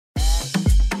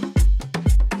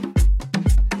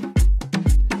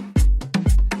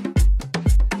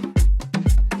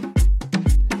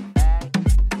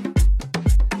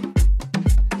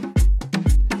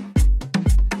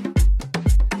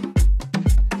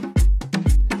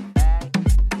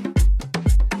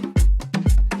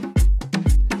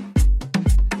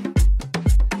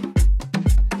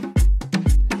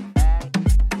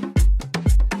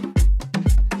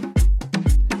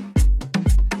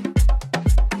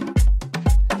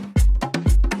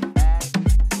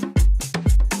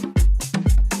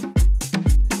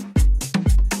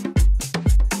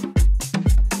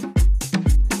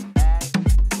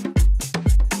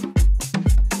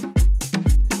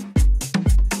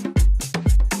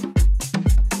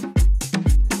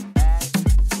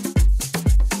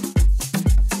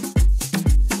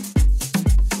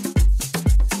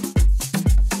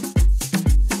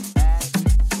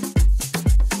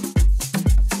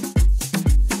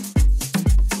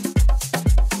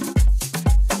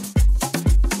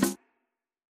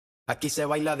Aquí se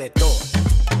baila de todo.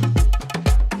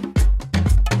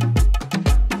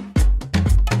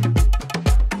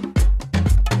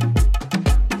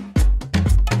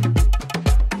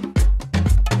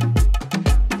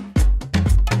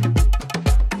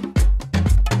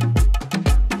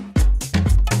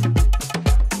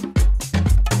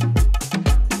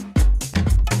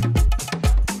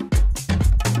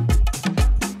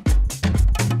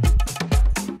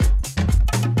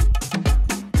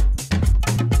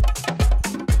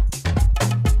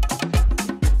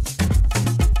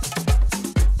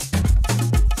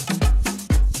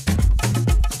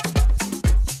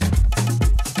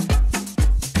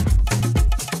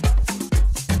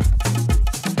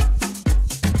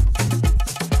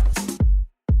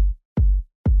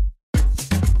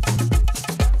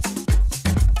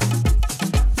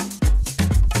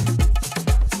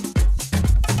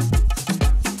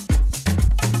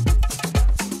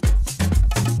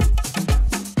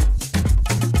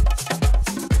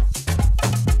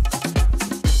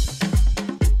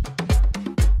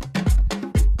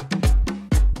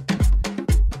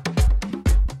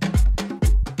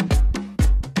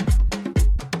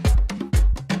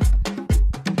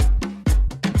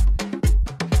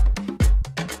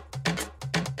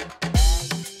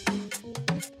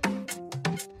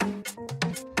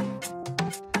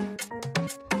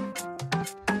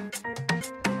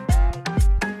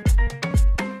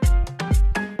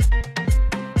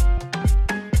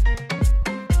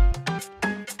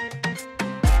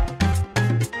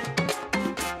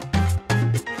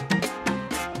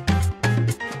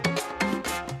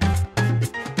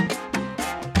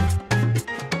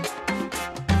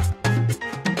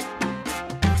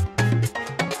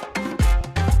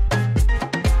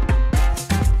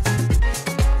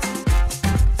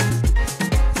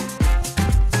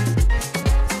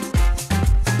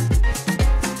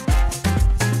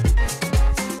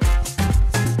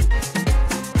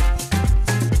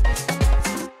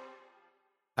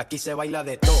 Aquí se baila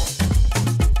de todo.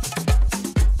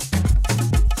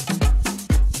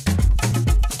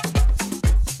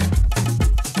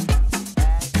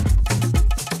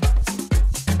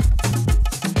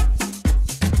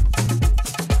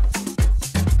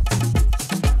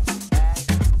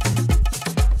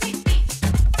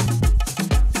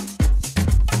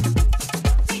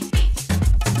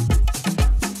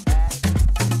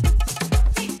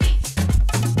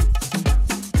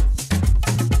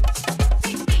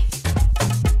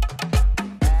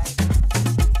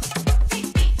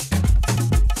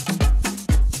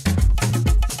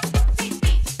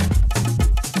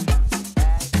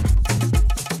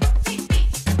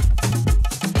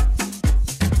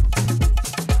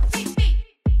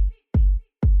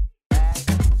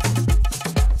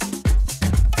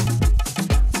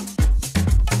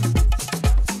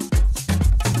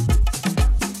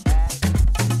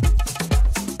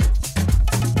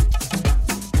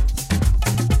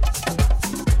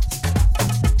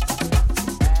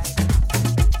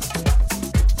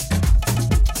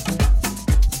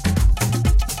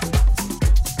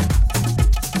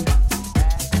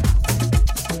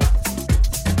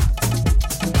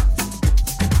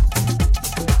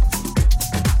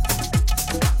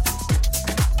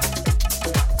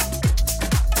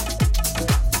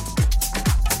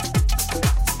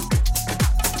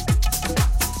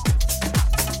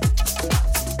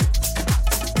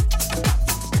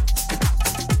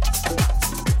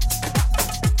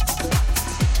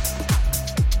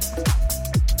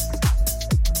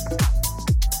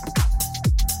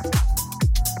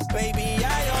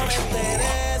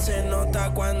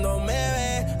 Cuando me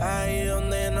ves, ahí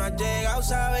donde no has llegado,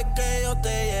 sabes que yo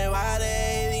te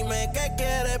llevaré. Y dime qué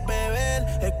quieres beber,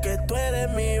 es que tú eres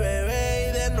mi bebé.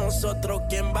 Y de nosotros,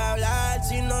 ¿quién va a hablar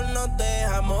si no nos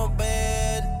dejamos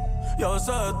ver? Yo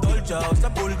sé dolce, yo sé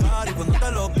vulgar. Y cuando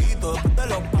te lo quito, después te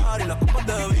lo pari. Las copas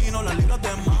de vino, las libras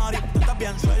de mari. Tú estás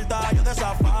bien suelta, yo de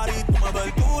safari. Tú me ves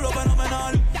el culo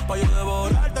fenomenal, pa' yo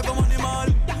devorarte como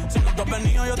animal. Si no te has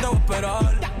venido, yo te voy a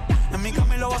esperar. En mi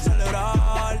camino lo voy a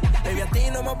celebrar. Baby, a ti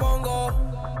no me pongo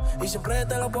y siempre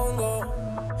te lo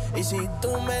pongo. Y si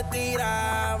tú me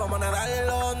tiras, vamos a nadar el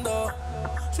hondo.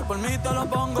 Si por mí te lo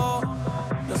pongo,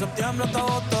 de septiembre hasta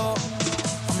agosto.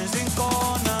 A mis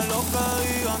rincones, lo que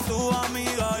digan tus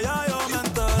amigas, ya yo me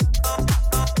enteré.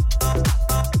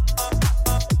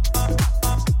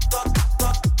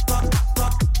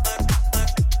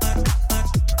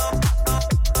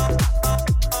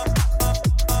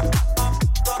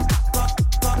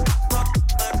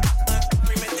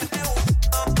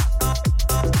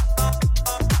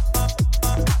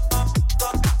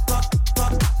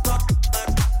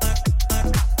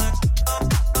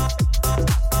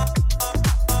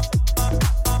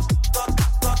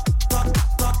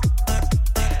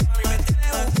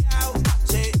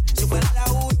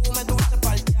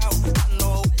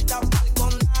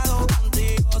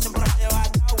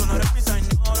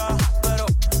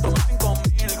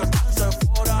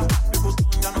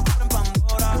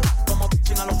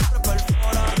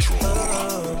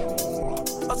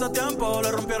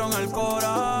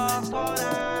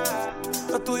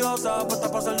 estudiosa,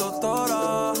 puesta para ser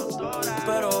doctora.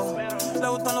 Pero le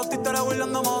gustan los títeres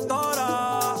huirleando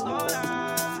motoras.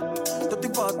 Yo estoy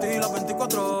pa' ti las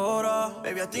 24 horas.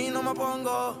 Baby, a ti no me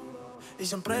pongo y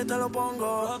siempre te lo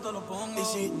pongo. Y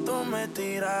si tú me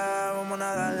tiras, vamos a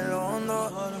nadar en lo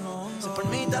hondo. Si por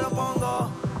mí te lo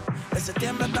pongo, de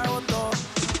septiembre hasta agosto.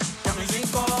 Que a mis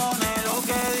rincones lo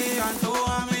que digan tus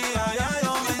amigas, ya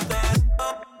yo me entero.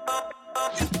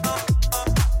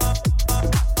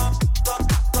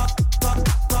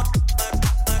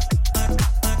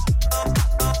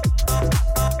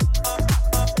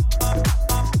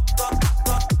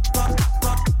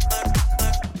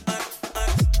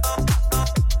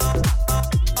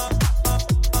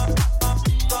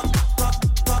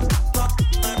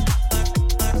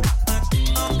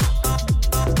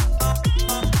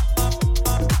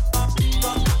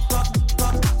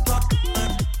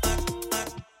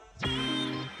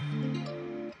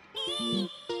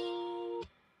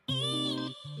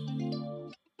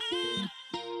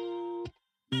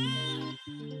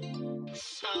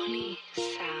 Sony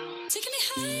sound. Taking me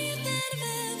higher than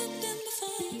I've ever been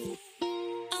before.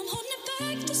 I'm holding it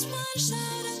back, just one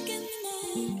shot, I'll give me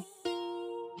more.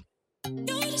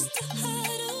 You're just a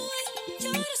hideaway,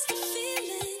 you're just a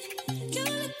feeling. You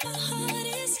let my heart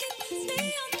escape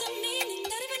beyond the meaning.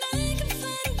 Not even I can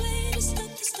find a way to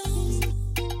stop the storm.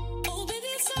 Oh baby,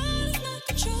 it's out of my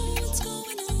control, what's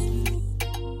going on?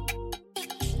 But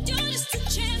you're just a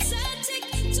chance I take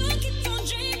to keep on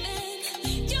dreaming.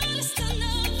 You're just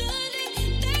another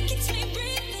day that keeps me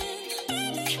breathing.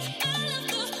 Baby, I love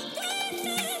the way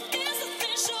that there's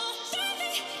nothing sure. Baby,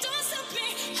 don't stop me,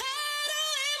 hide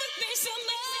away with me some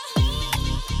more.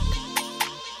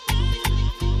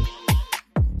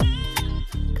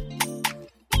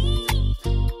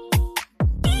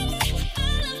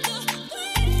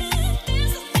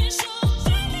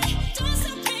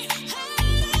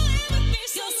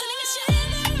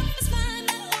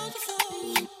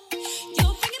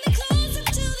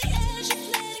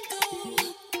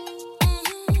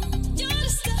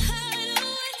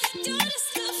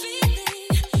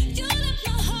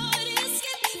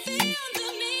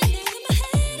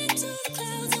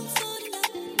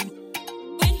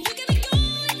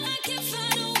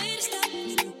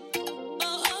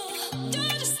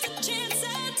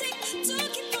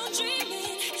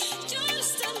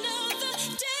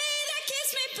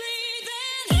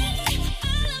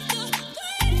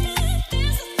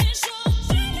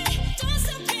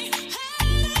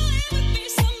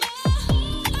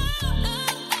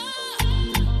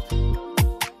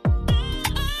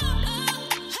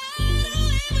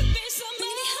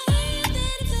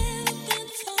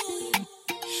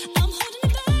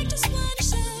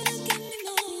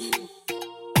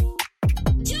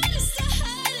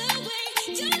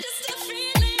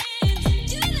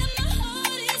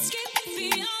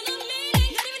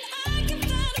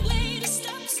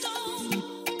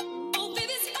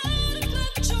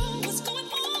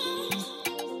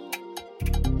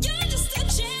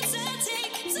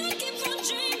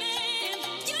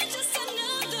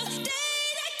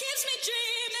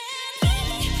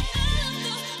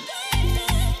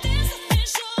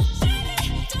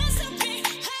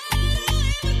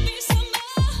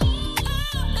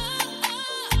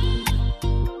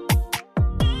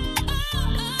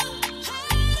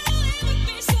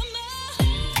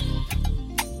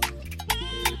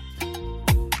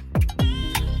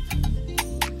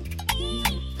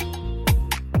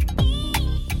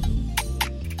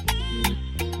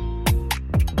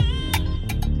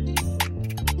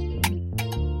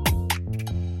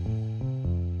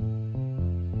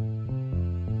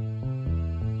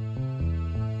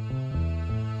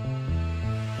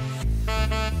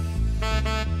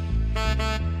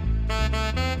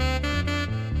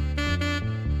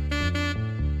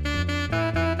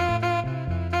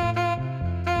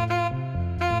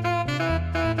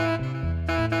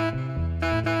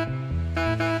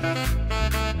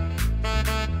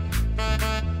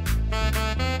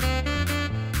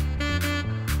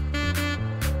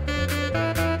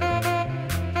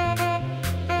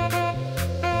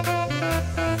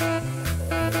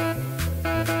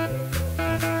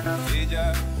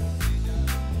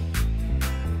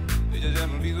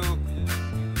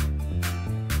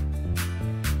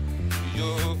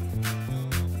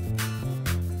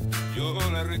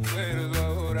 recuerdo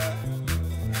ahora.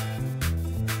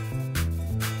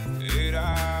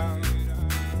 Era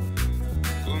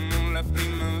como la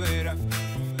primavera,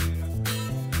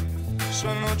 su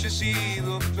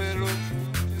anochecido pelo,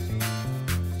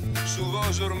 su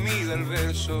voz dormida el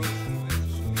verso,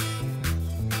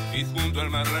 y junto al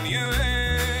mar la nieve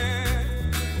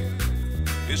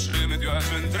que se metió a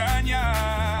su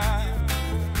entraña.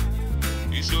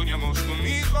 y soñamos con un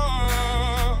hijo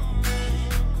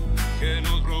que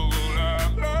nos robó la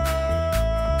playa.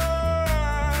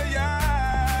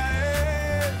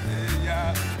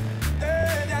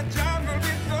 Ella ya me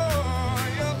olvidó,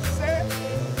 yo sé.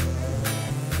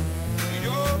 Y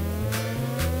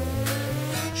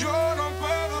yo no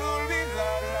puedo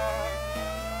olvidarla.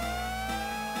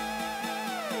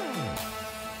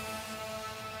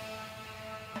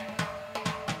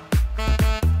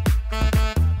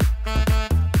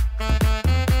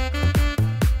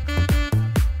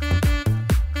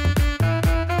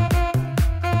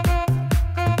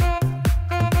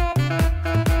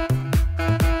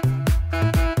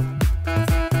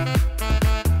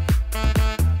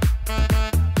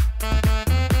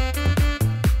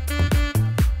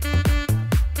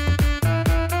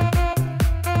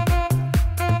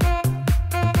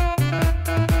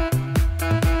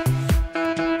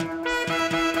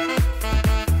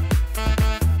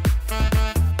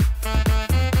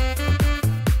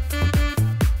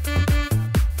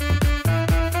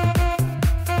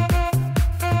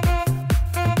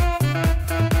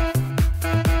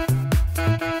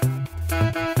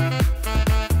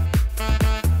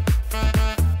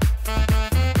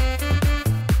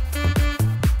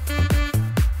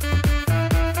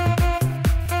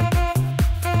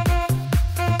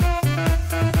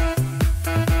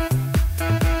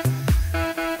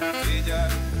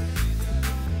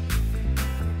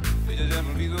 Ella ya me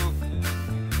olvidó.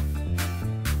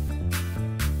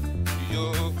 Y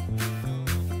yo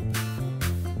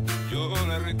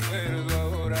la recuerdo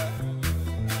ahora.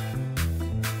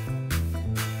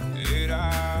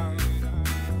 Era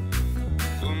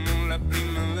como la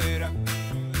primavera.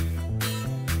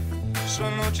 Su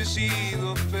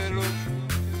anochecido pelo,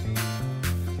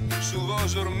 su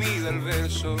voz dormida el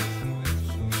verso,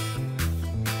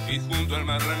 y junto al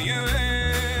mar la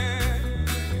nieve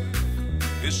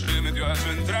que se metió a su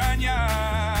entraña,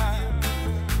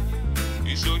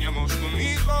 y soñamos con un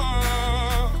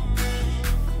hijo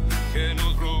que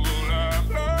nos robó la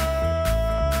playa.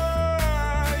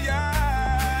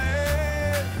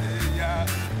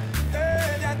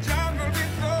 Ella ya me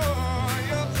olvidó,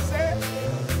 yo sé.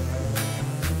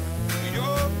 Y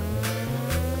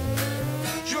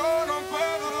yo no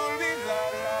puedo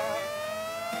olvidarla.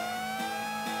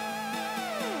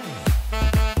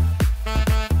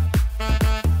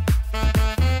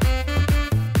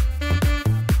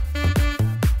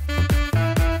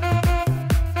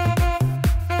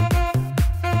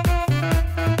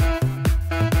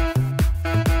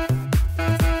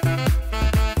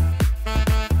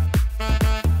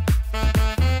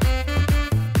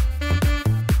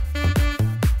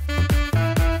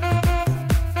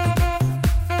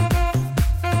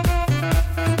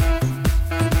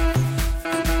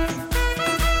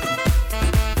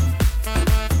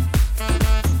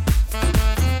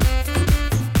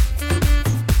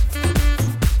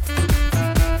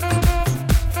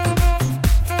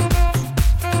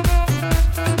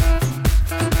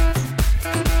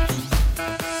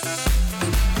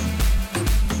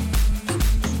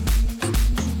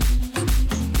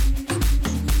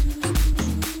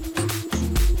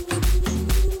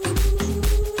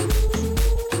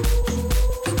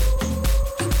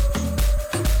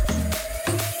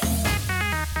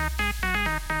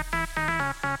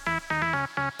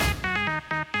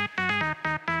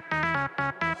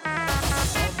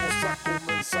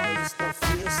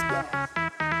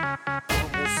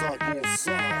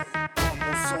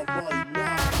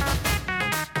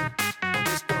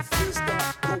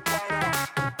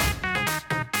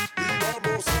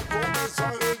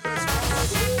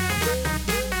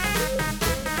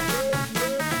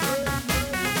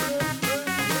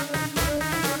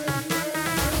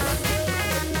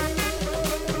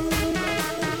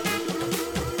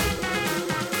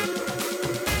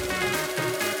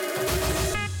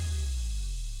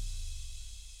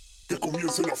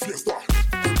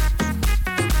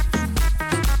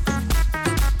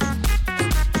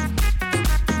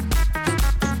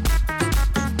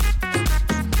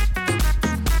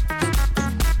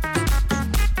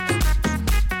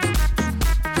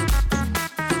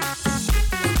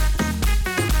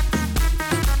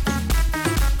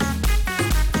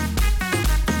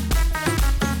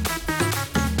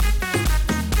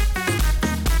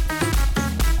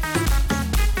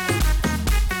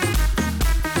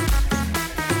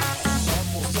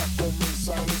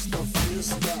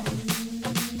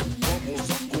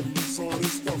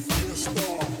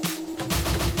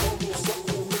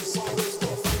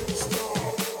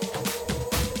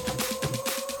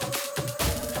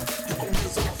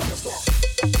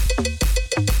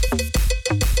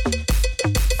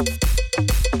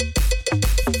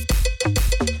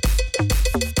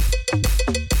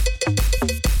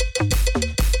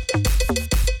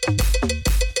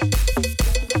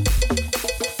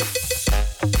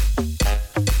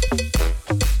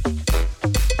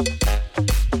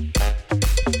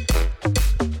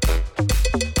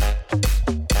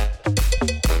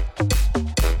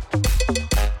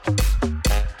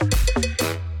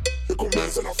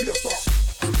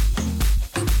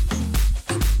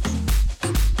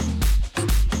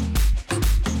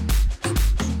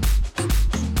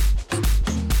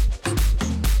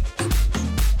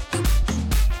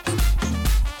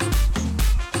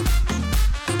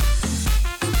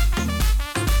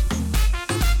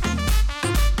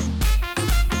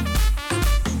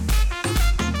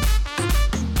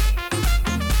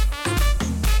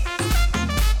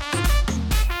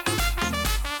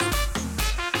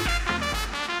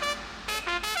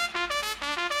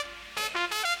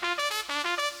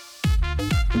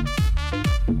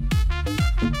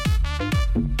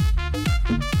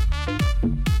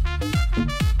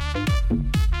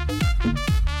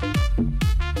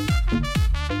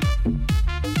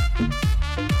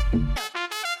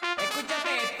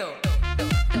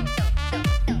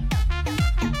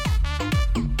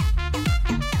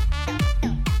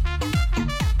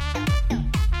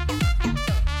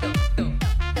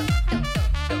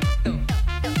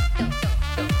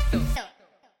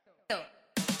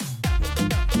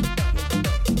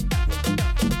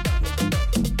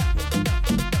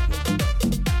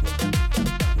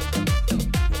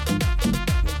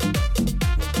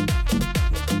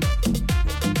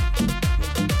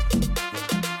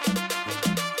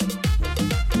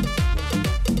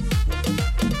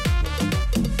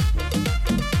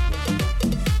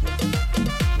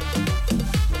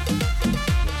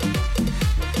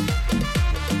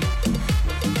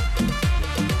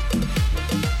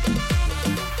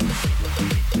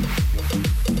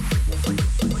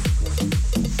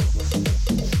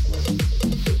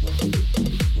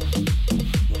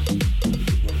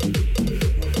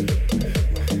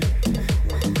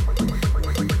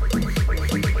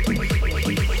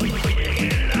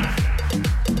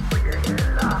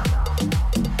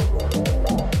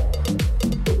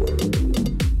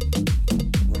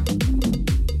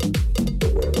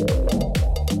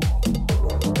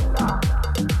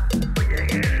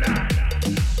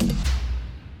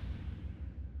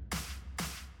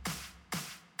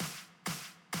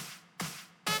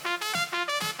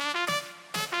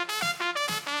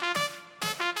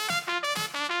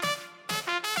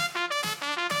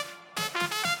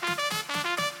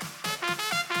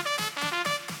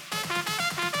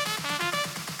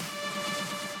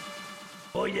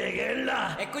 Oye,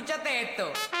 Guerla. Escúchate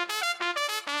esto.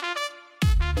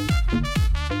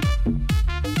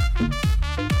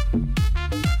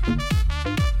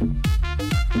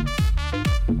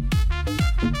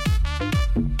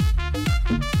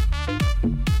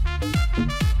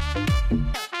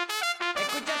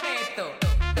 Escúchate esto.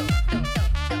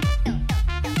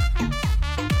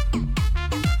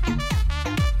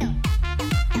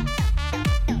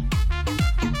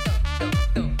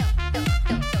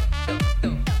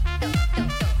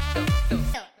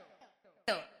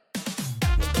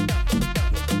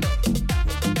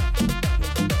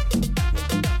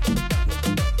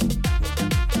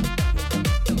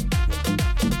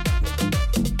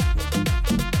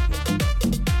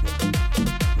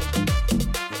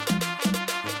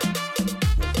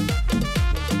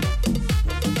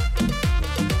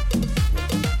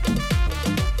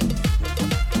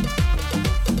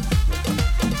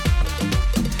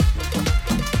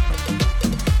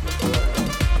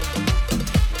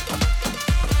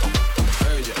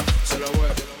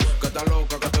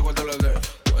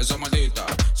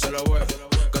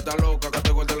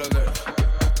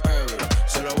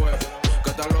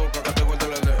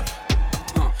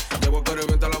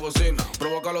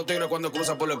 Cuando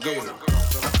cruza por la esquina.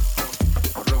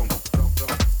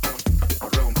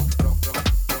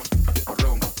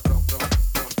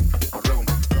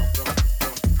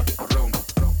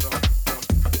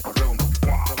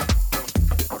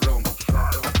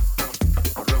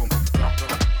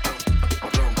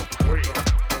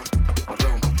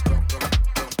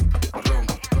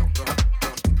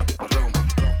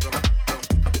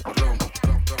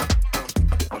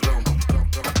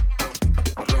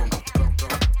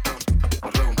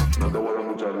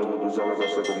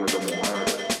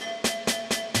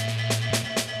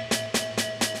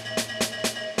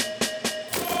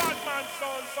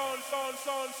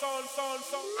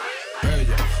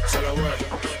 Ella se la ve,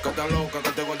 que está loca,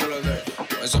 que te guarde la de.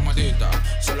 Esa maldita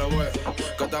se la ve,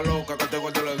 que está loca, que te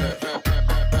guarde la de.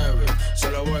 Se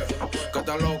la ve, que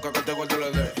está loca, que te guarde la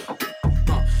de.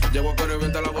 Llevo que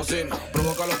revienta la bocina,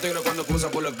 provoca a los tigres cuando cruza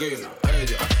por la esquina.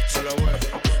 Ella se la ve,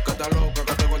 que está loca,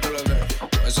 que te guarde la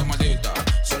de. Esa maldita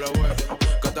se la ve,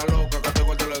 que está loca, que te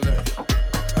guarde la de.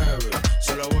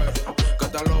 Se la ve, que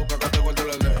está loca, que te guarde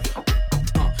la de.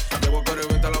 Llevo que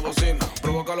revienta la bocina,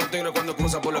 provoca a los tigres cuando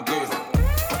cruza por la esquina.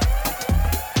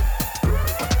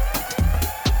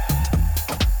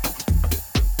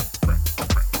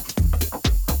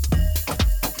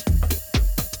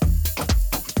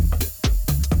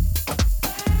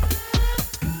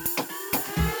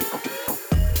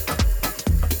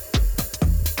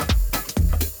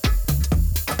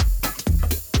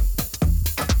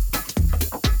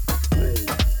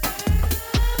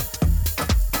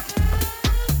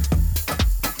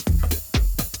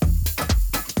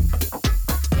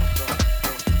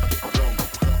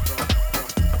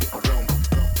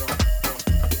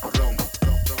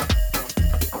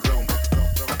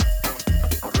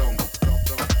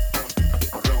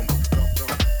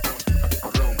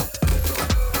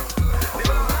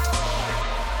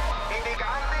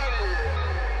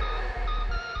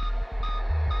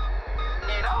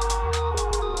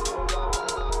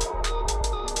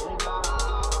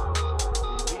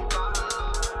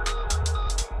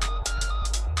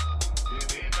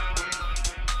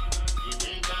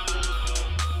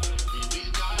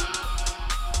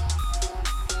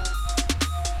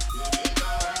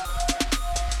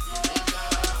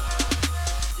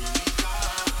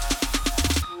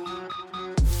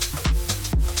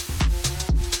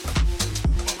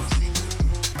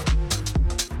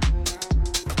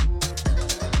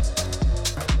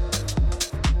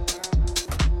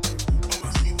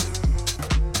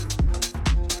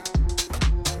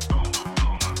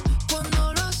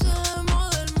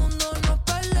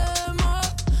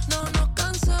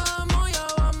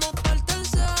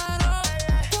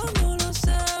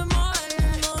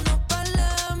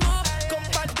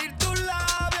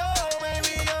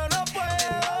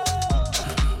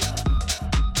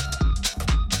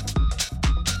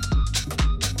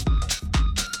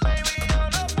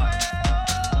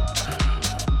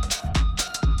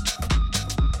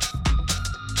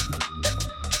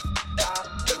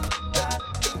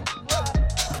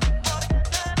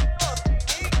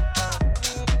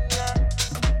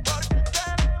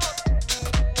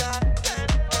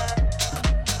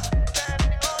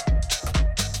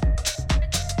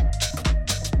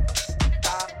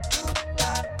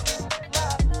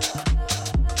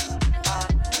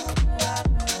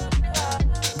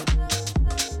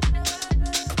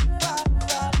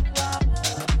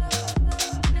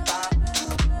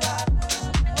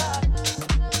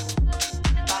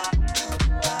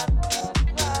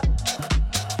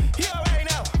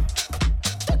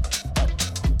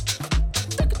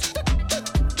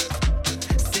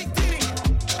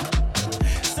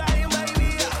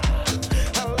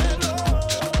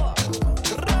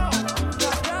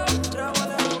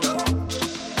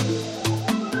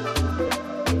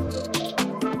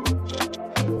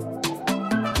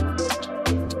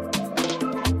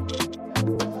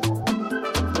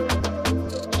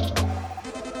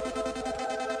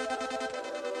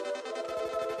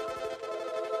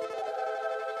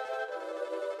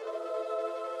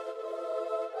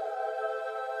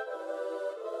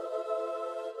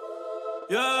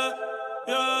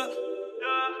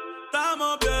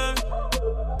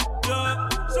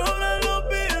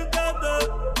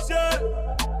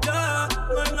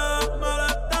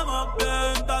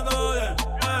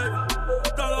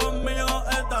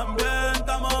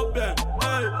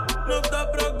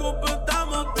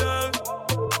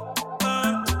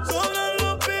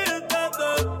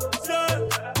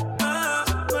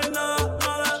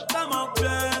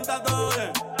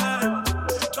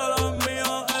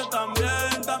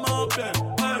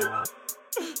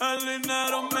 El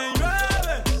dinero me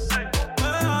llueve.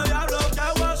 Deja diablo que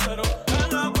aguacero. En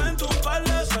la cuenta un par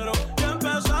de cero. Y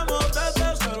empezamos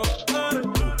desde cero.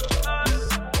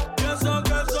 Pienso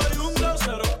que soy un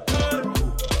grosero.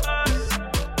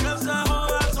 Que se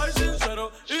joda, soy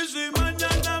sincero. Y si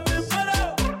mañana me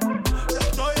muero, ya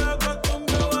estoy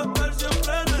acostumbrado a estar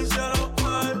siempre en el cielo.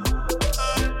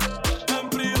 En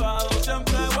privado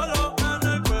siempre vuelo. En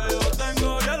el cuello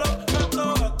tengo hielo. Tanto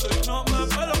gasto y no me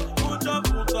pelo. Mucha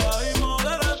puta y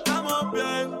modelo, estamos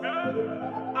bien.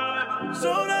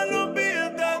 Sobre los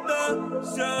billetes de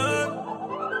 100.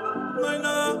 No hay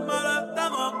nada malo,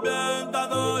 estamos bien, está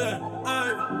todo bien,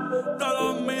 ey. Todos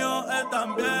los míos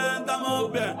están bien,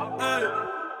 estamos bien, ey.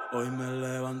 Hoy me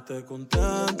levanté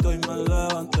contento y me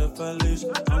levanté feliz.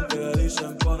 Aunque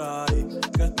dicen por ahí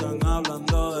que están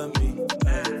hablando de mí,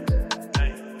 ey.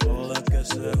 Joda que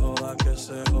se joda, que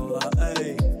se joda,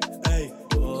 ey, ey.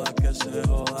 Joda que se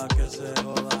joda, que se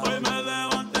joda. Hoy me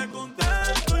levanté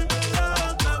contento y me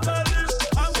levanté feliz.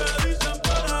 Aunque dicen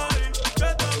por ahí que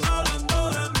están hablando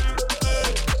de mí, ey.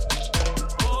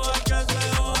 Joda que se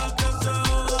joda, que se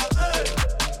joda, ey,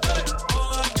 ey.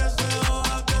 Joda que se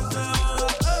joda, que se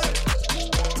joda, ey.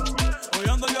 Hoy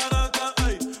ando garata,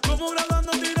 ey. Como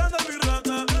grabando tirando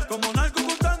birrete. Como narco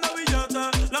ocultando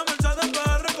billetes. La Mercedes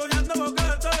PR recogiendo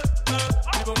boquetes,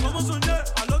 vivo como soñé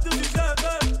a los 17,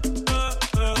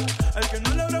 El que no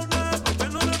le abre una, que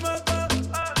no le mete.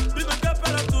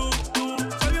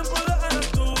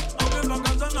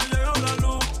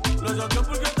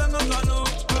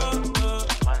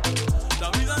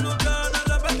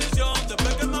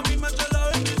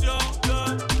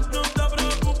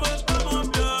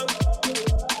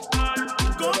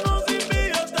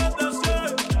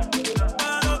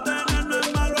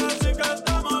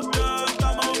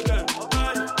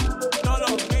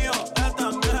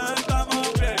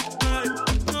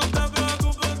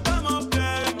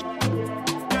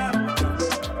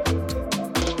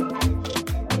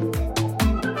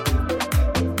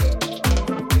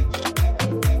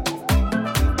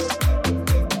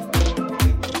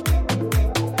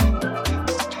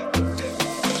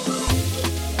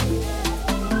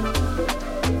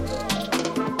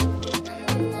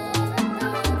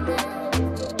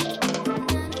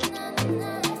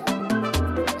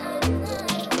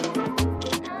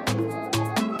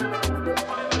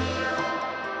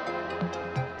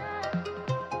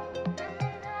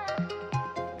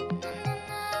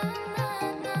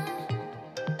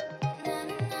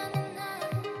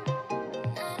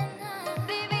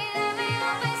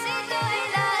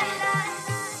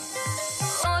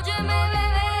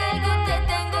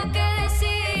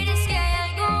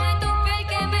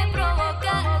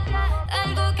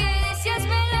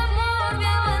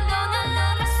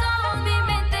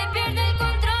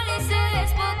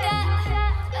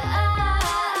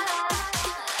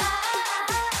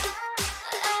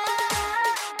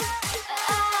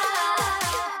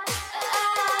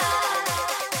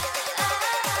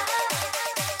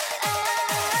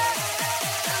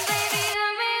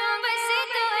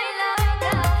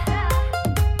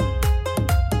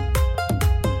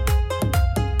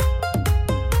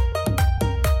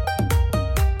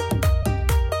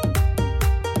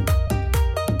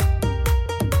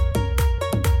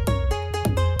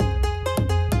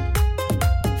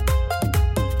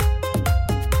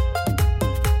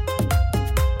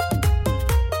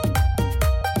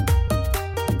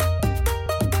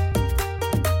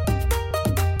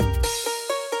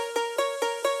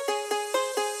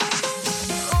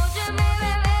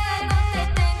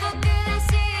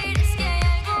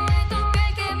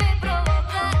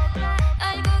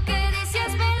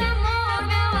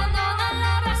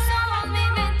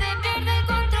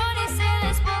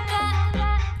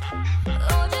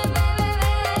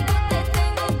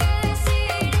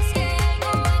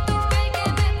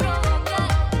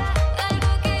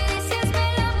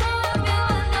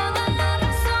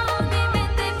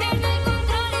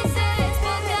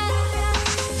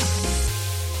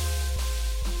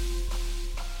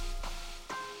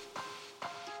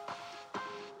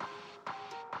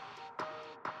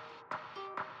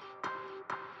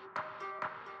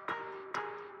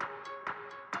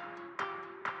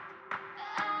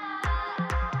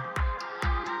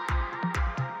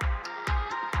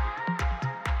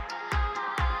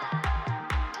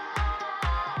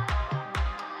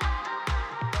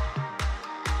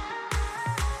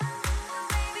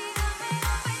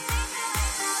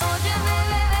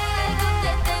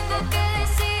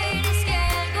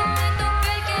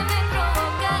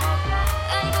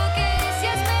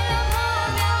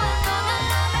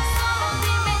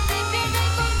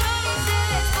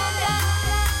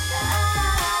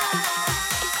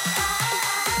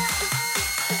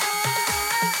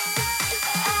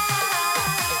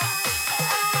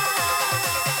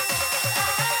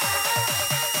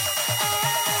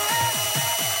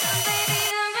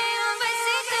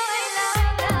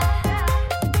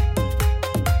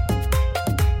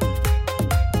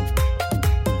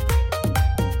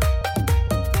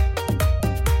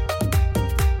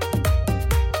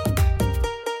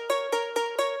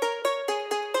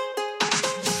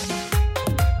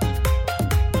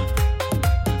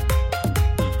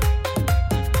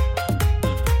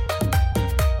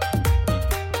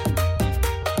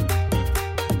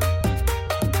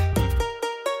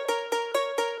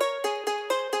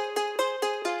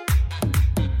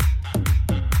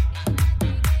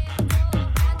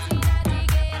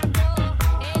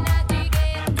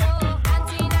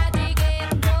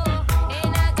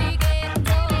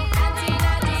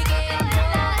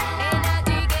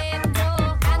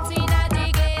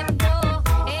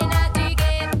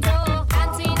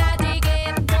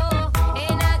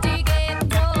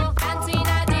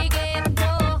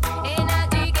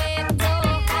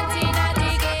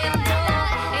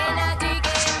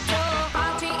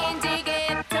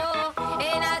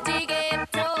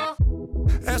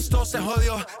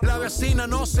 jodió. La vecina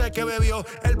no sé qué bebió.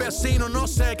 El vecino no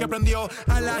sé qué prendió.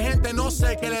 A la gente no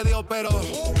sé qué le dio, pero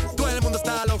todo el mundo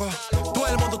está loco. Todo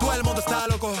el mundo está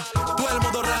loco. Todo el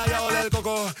mundo rayado del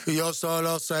coco. Y yo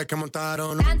solo sé que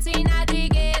montaron. Dancing at the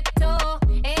ghetto,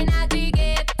 in at the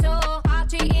ghetto,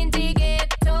 party in the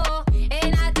ghetto,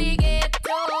 in at the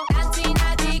ghetto, dancing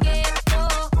at the ghetto,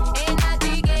 in at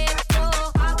the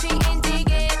ghetto, party in the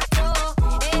ghetto,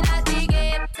 in at the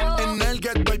ghetto. En el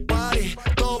ghetto hay party,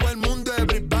 todo el mundo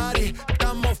everybody.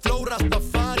 Estamos flow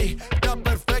Rastafari, está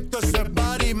perfecto ese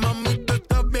body. Mami, tú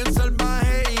estás bien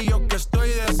salvaje y yo que estoy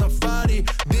de safari.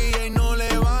 DJ no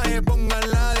le baje,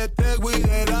 póngala de Tego y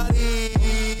de Daddy.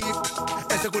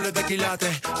 Ese culo es de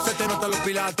quilate, se te notan los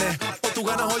pilates. O tú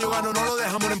ganas o yo gano, no lo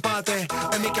dejamos en empate.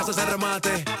 En mi casa se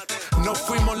remate. Nos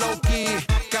fuimos low key,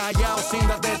 callados sin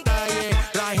dar detalles.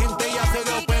 La gente ya se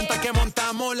dio cuenta que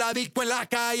montamos la disco en la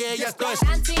calle. Y esto es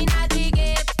Dancing at the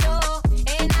ghetto,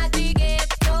 in at the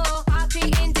ghetto, party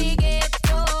in the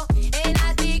ghetto, in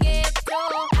at the ghetto,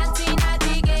 dancing at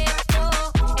the ghetto,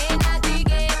 in at the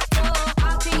ghetto,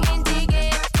 party in the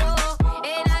ghetto,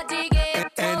 in at the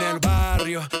ghetto. en el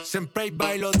barrio. Siempre hay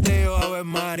bailoteo, Ave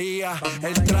María.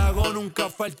 El trago nunca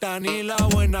falta ni la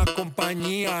buena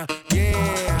compañía.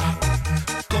 Yeah,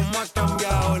 cómo ha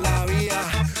cambiado la vida.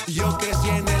 Yo crecí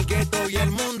en el gueto y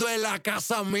el mundo es la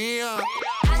casa mía.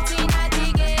 Dancing at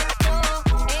the ghetto,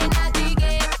 in at the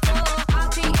ghetto,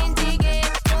 party in the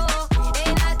ghetto,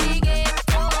 in at the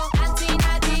ghetto, dancing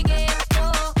at the ghetto,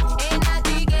 in at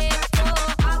the ghetto,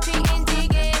 party in the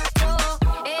ghetto,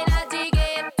 in at the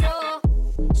ghetto.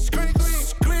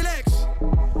 Skrillex,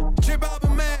 Chip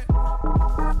Alvin Man,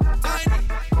 Tiny,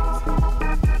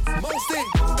 Mosty.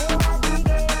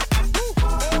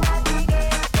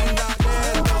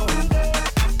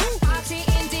 Party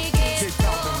in the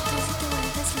ghetto.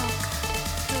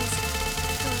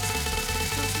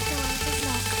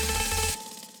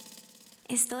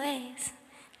 Esto es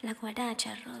la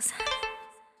guaracha rosa.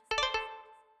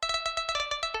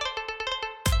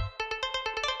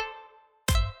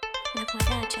 La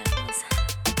guaracha rosa.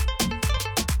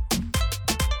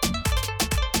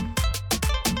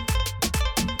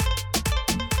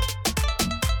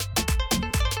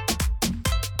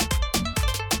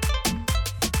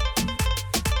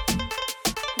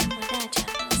 La guaracha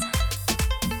rosa.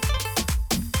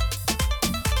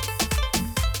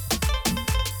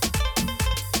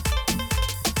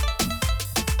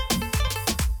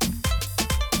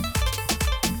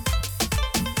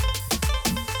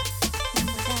 La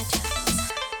guaracha rosa.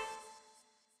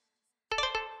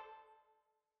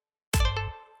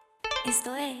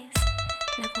 Esto es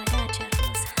la guaracha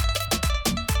rosa.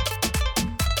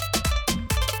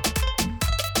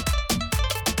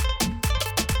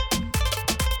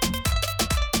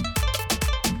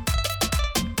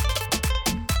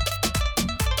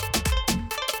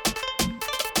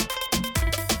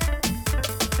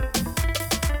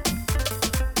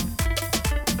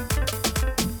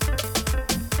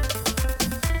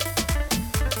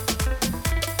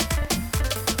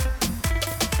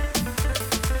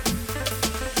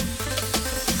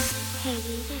 Hey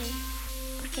DJ,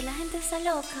 ¿por qué la gente está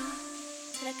loca?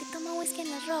 ¿Será que toma whisky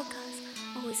en las rocas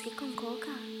o whisky con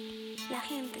coca? La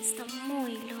gente está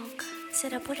muy loca.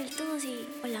 ¿Será por el tusi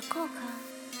o la coca?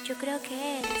 Yo creo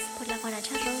que es por la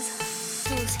guaracha rosa.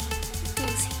 Tusi,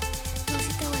 tusi,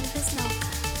 tusi te vuelves loca.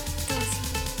 Tusi,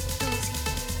 tusi,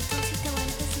 tusi te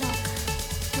vuelves loca.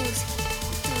 Tusi,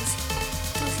 tusi,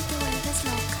 tusi te vuelves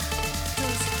loca.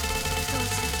 Tusi,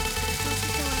 tusi, tusi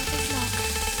te vuelves loca.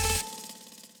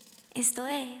 Esto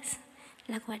es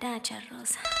la guaracha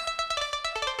rosa.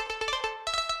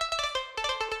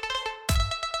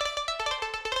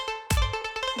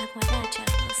 La guaracha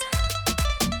rosa.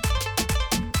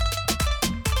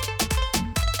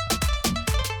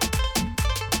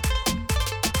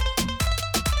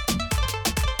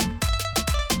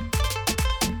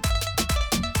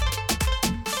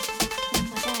 La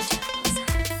guaracha rosa.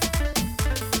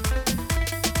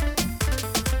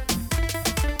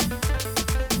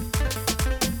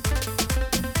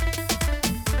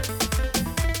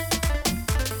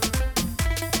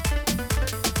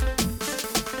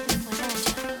 La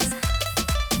guaracha rosa.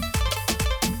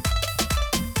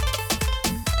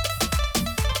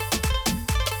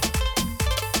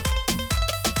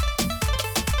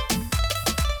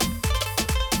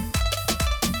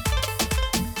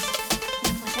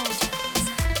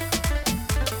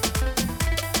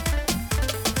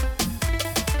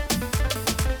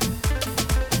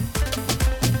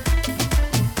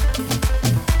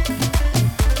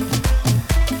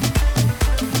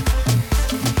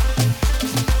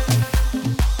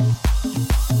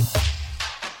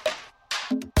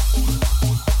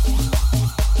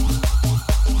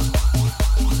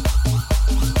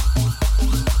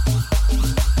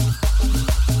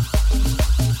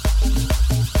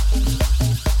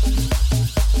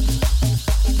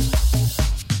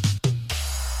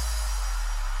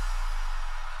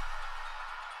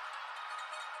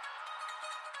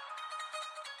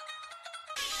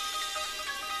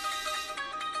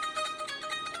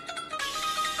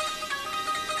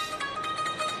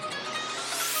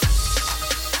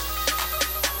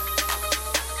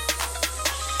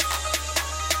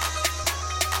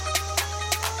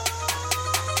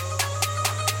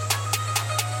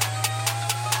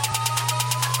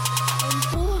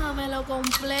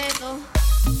 completo.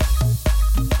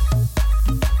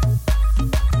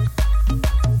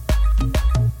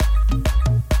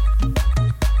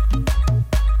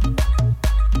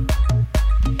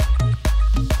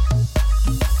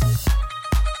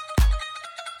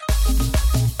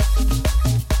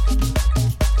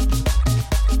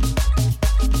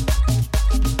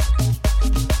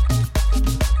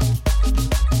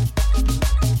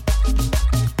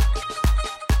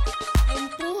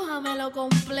 Empújamelo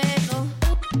completo.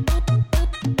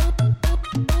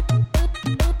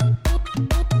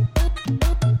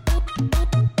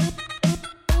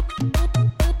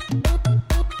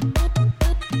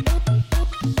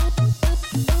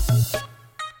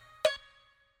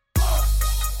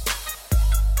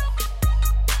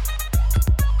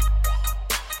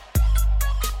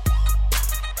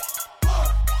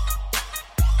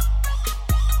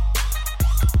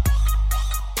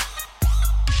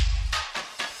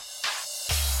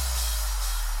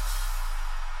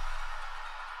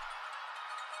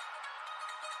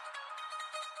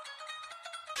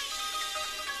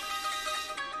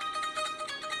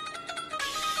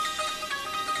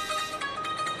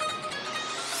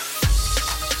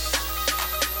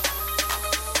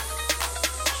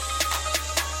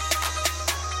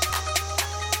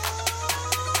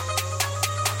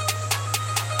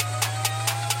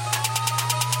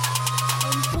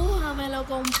 Empújamelo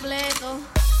completo.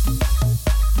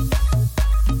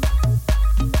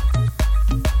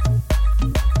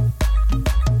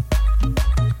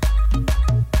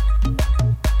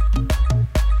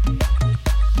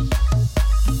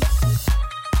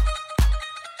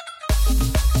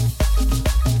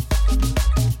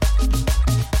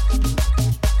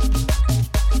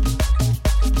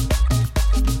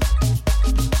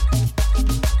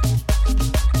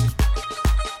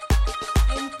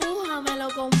 Empújamelo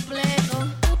completo.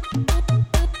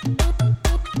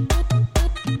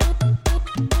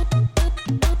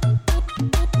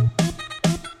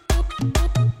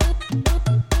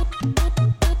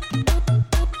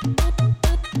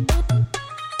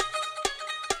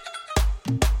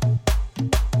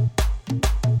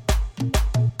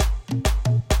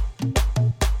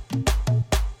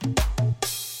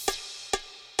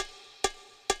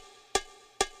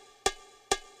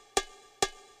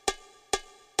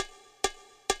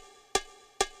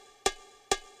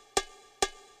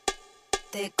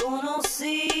 Te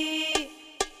conocí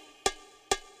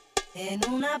en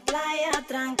una playa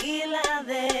tranquila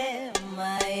de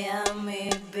Miami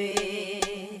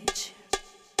Beach.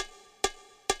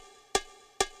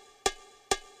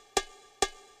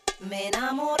 Me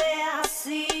enamoré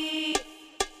así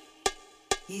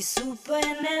y supe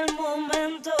en el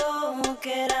momento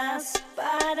que eras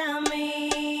para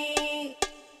mí,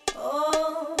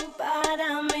 oh,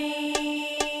 para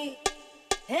mí.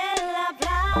 En la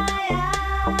playa,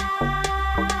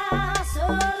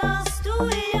 solos tú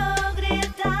y yo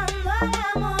gritando al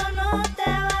amor, no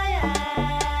te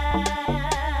vayas,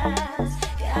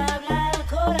 que habla el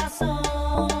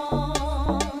corazón.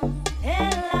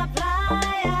 En la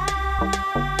playa,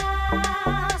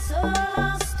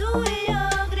 solos tú y yo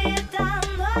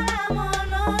gritando al amor,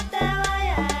 no te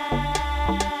vayas,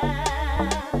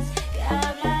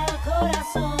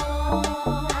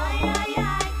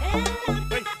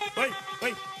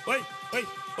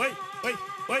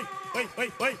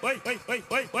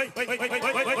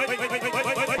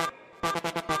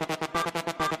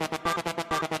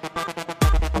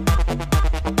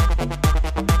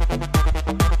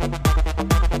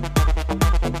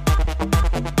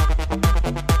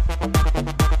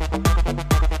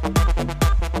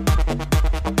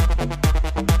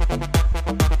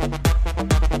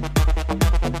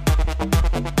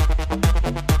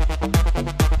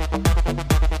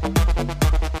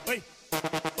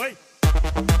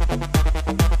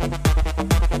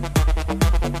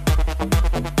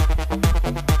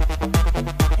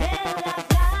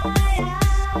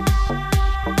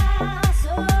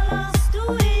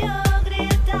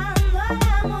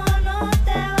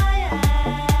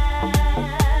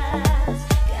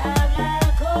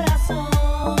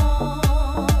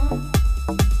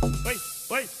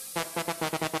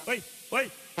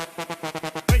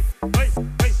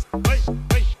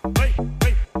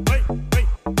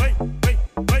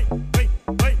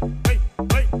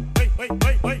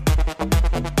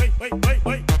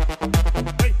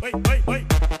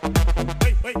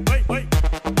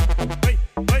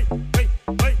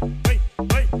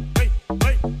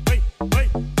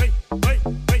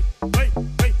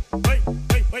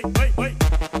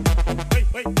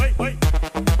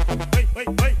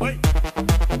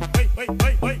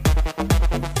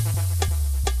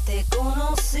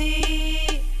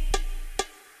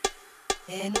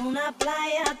 en una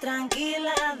playa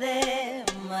tranquila de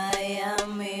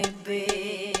Miami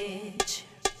Beach.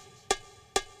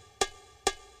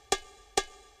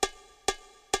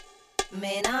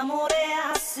 Me enamoré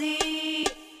así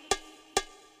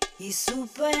y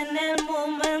supe en el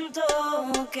momento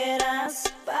que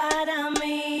eras para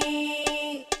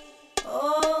mí,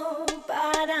 oh,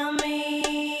 para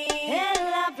mí.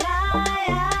 En la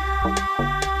playa,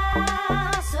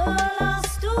 solos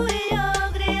tú y yo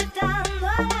gritando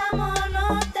al amor,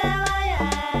 no te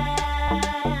vayas,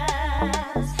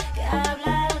 que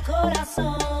habla el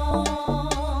corazón.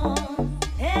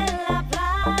 En la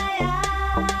playa,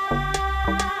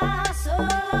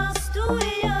 solos tú y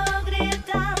yo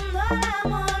gritando al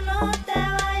amor, no te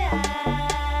vayas,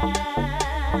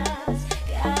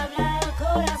 que habla el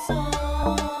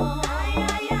corazón. Ay,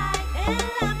 ay, ay, en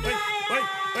la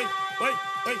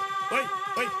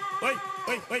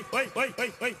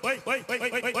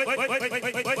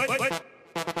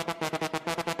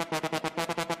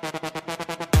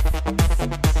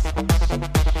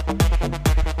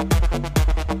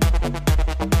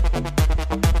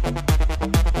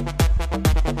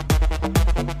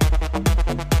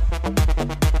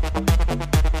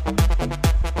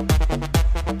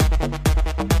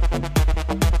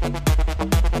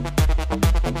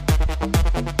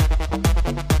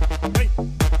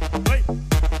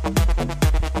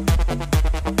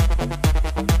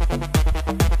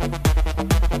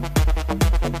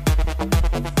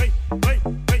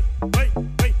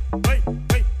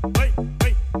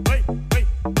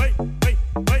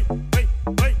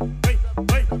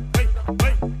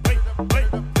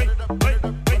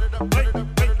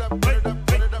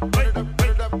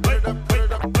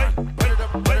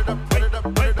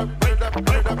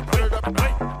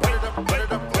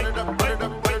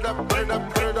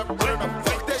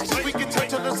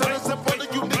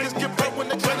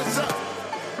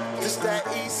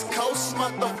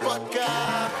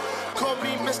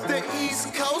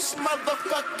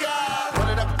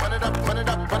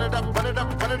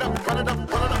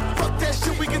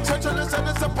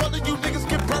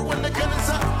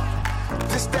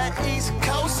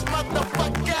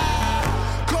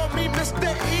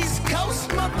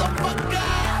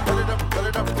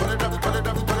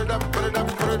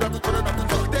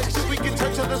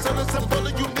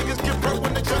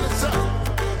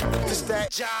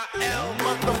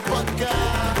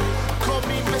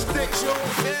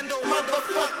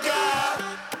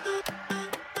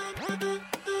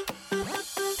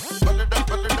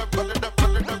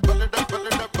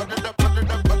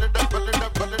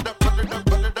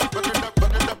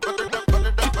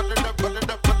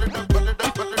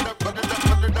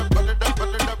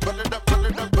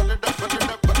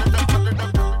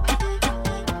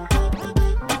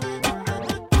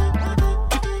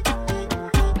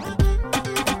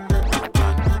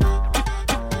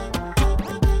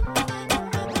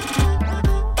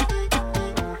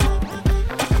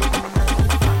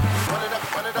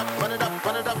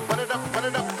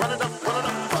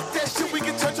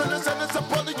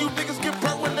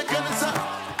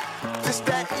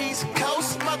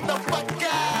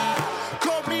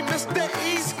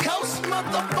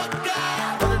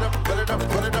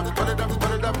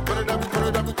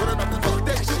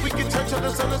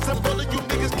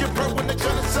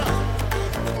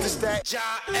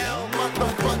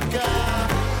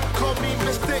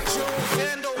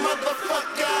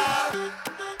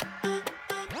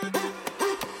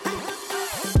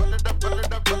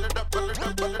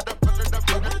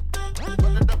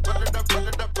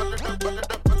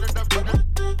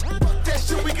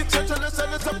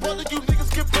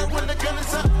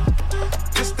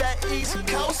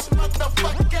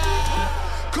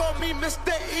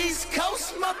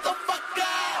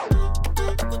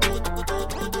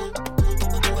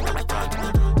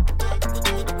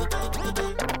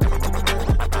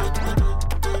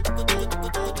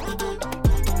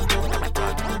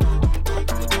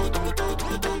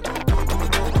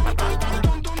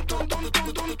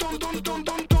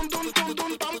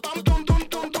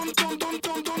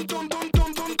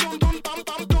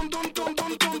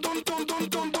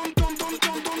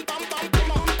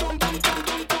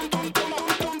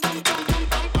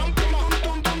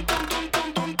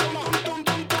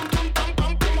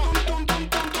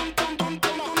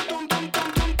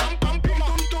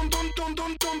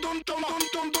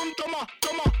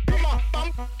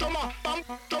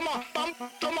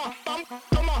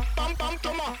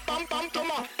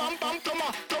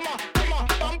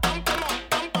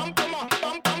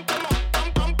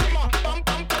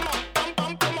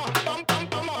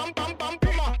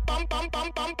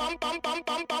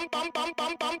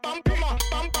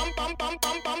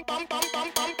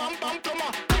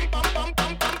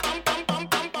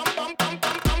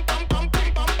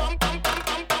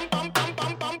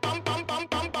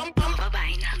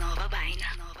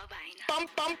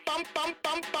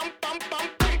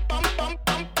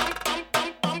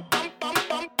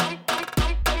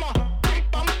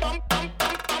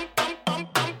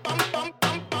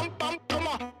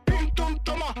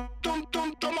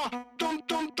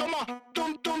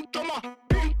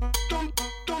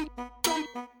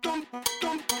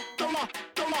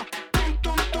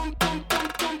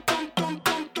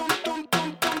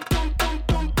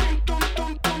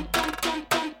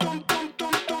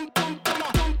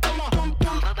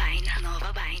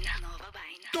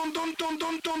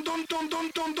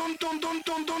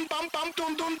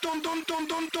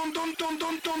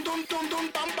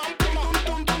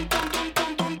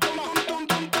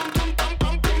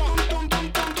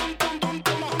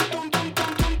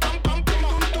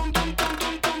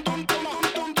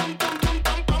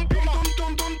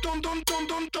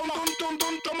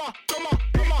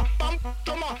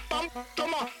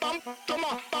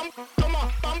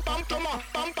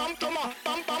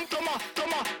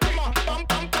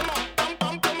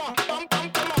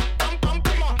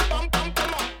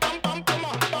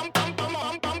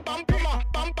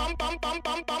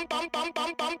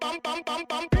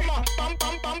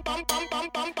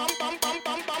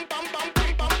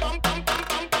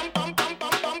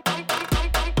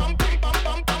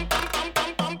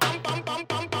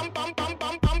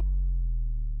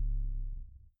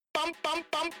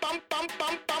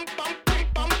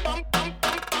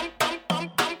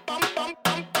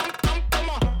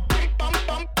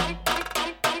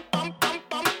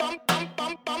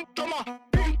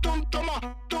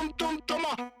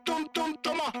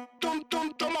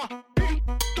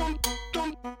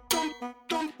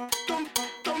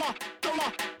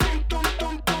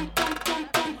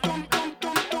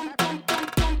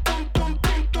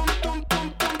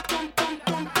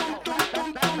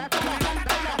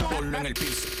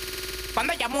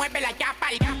Cuando ella mueve la chapa,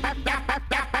 el piso lo trapea.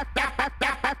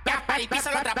 El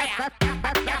piso lo trapea.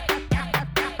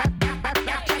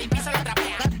 El piso lo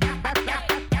trapea,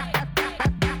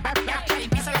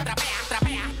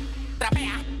 trapea,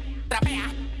 trapea, trapea,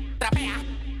 trapea,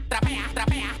 trapea,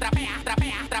 trapea, trapea,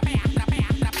 trapea, trapea, trapea,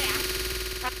 trapea.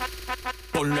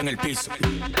 Ponlo en el piso.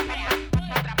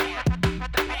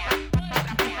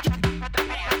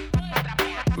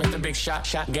 Mr. Big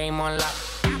Shot, game on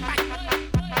lock.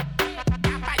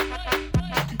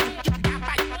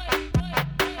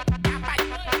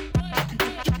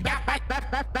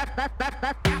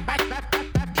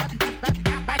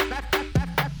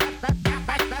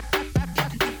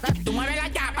 Tú mueves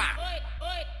la chapa,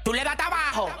 tú le das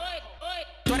abajo,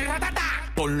 tú eres ratata.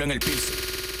 Ponlo en el piso.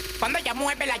 Cuando ella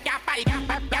mueve la chapa, el piso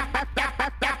lo trapea.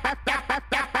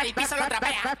 El piso lo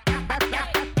trapea.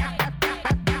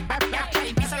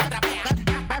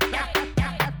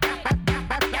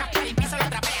 El piso lo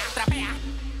trapea, trapea,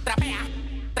 trapea,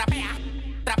 trapea,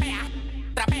 trapea,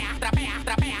 trapea, trapea,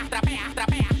 trapea, trapea,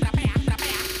 trapea, trapea,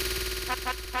 trapea.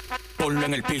 Ponlo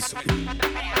en el piso.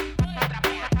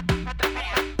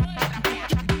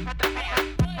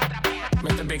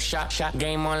 Mr. Big Shot,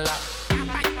 game on lock.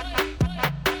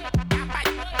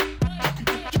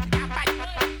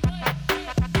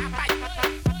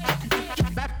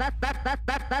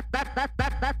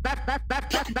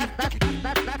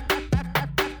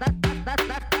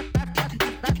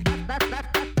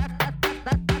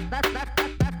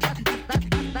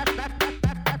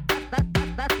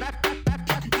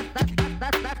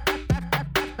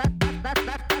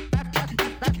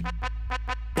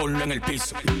 Ponlo en el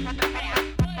piso.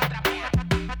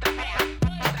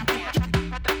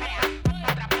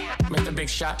 Mr. Big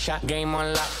Shot, game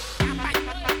on lock.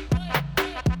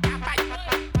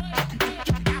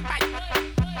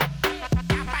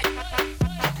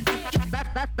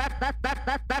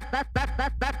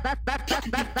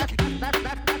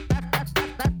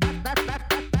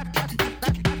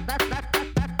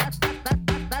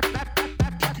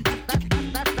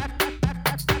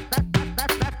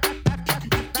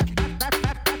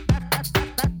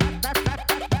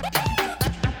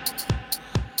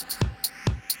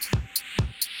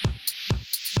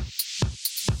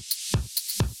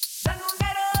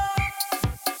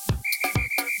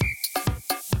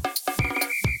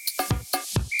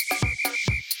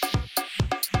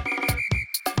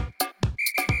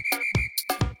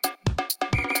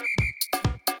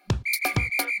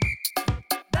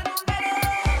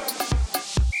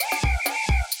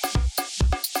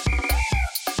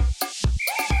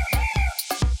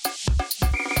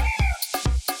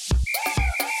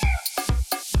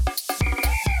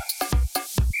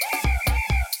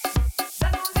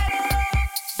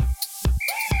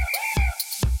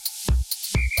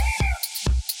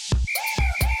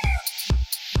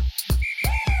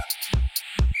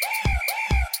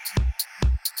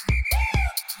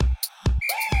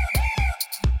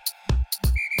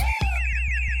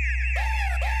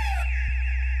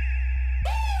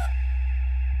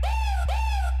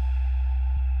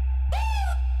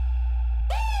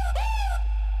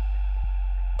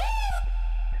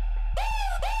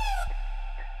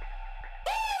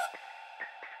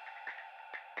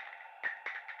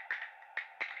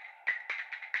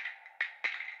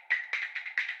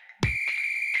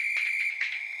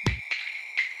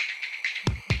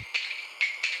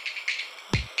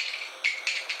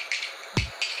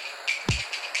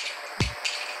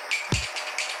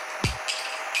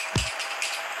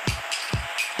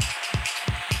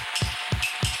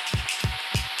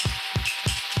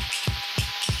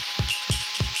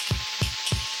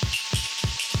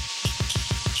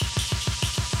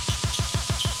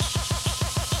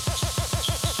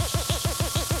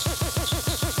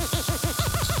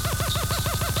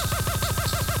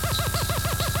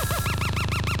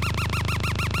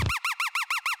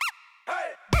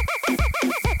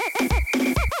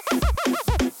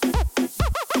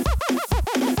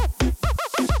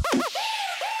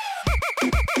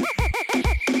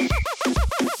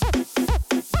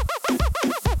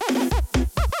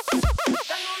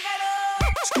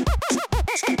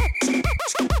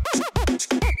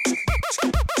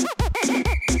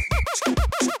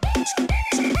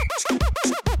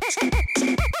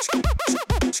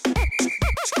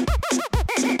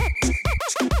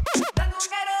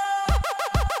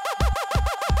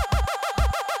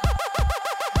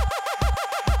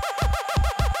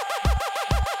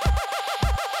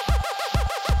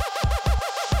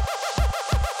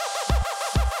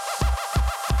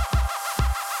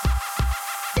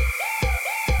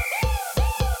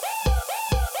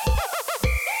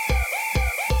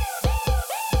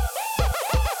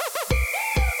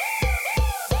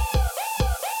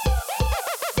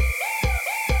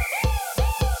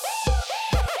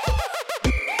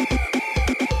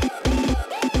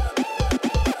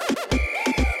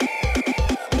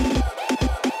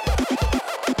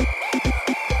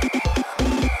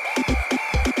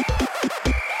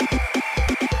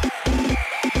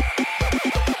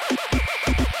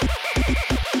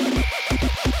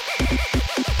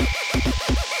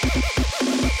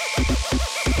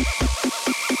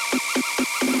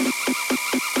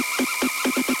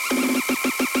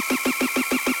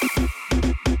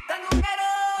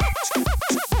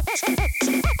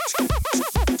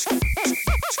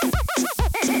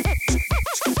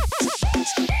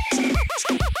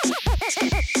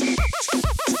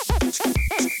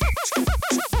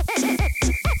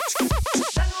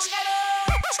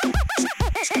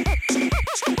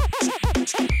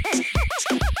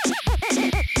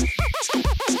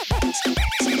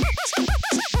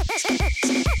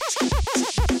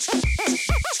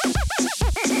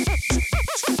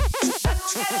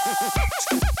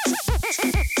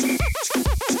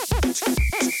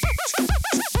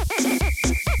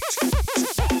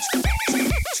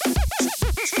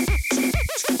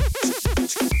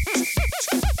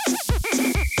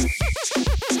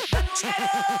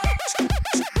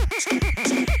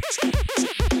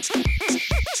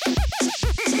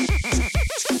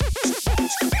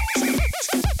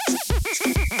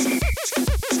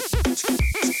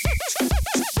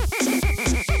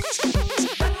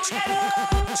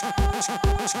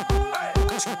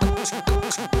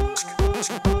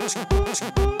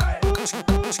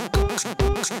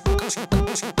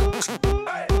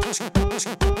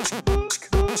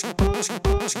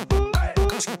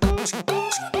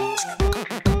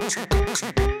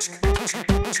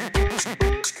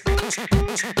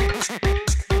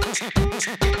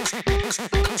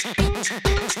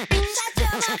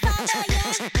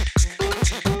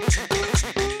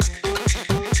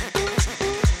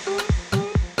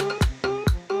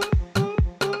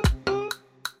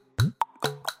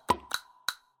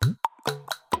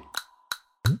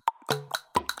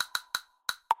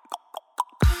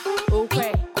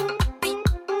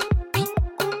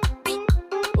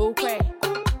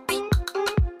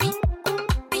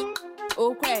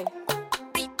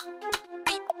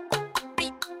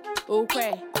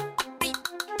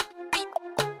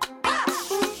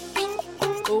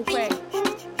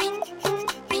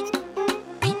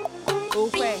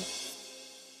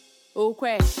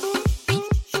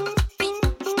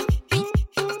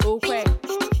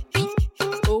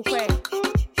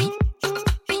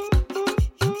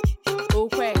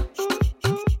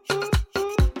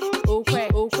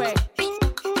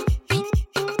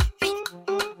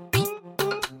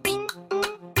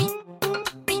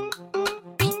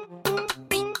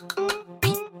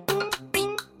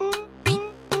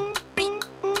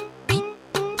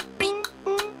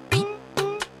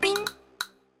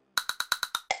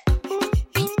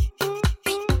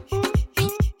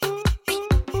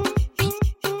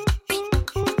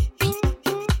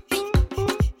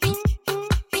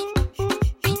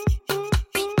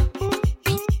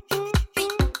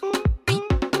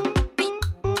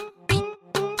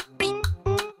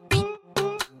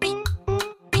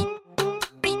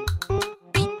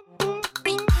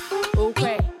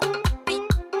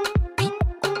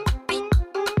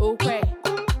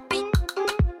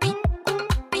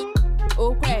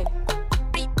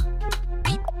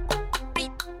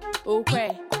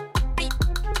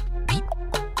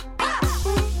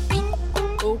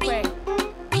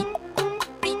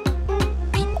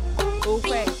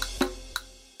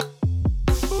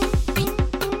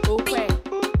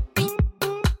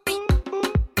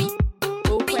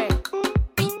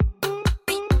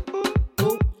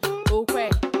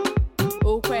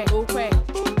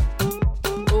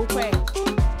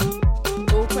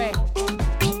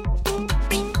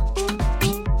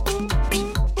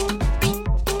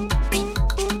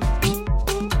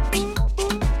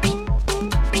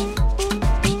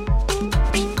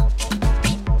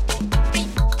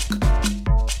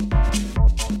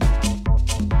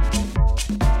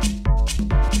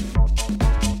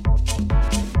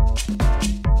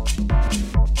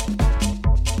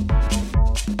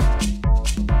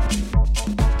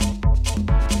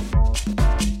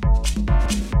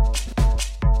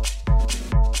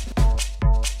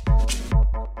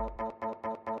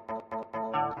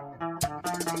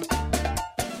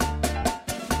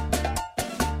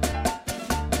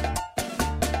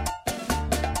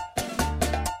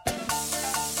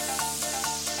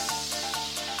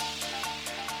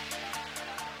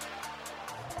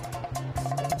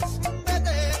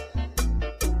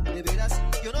 De veras,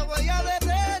 yo no voy a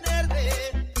detenerte.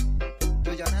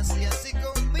 Yo ya nací así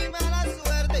con mi mala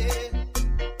suerte.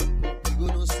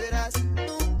 Conmigo no serás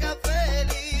nunca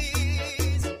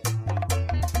feliz.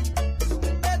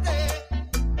 Vete,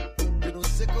 yo no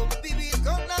sé convivir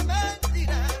con la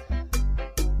mentira.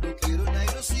 No quiero una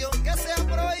ilusión que sea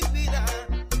prohibida.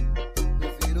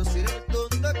 Prefiero ser el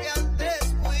tonto que antes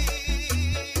fui.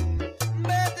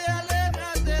 Vete,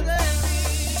 aléjate de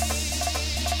mí.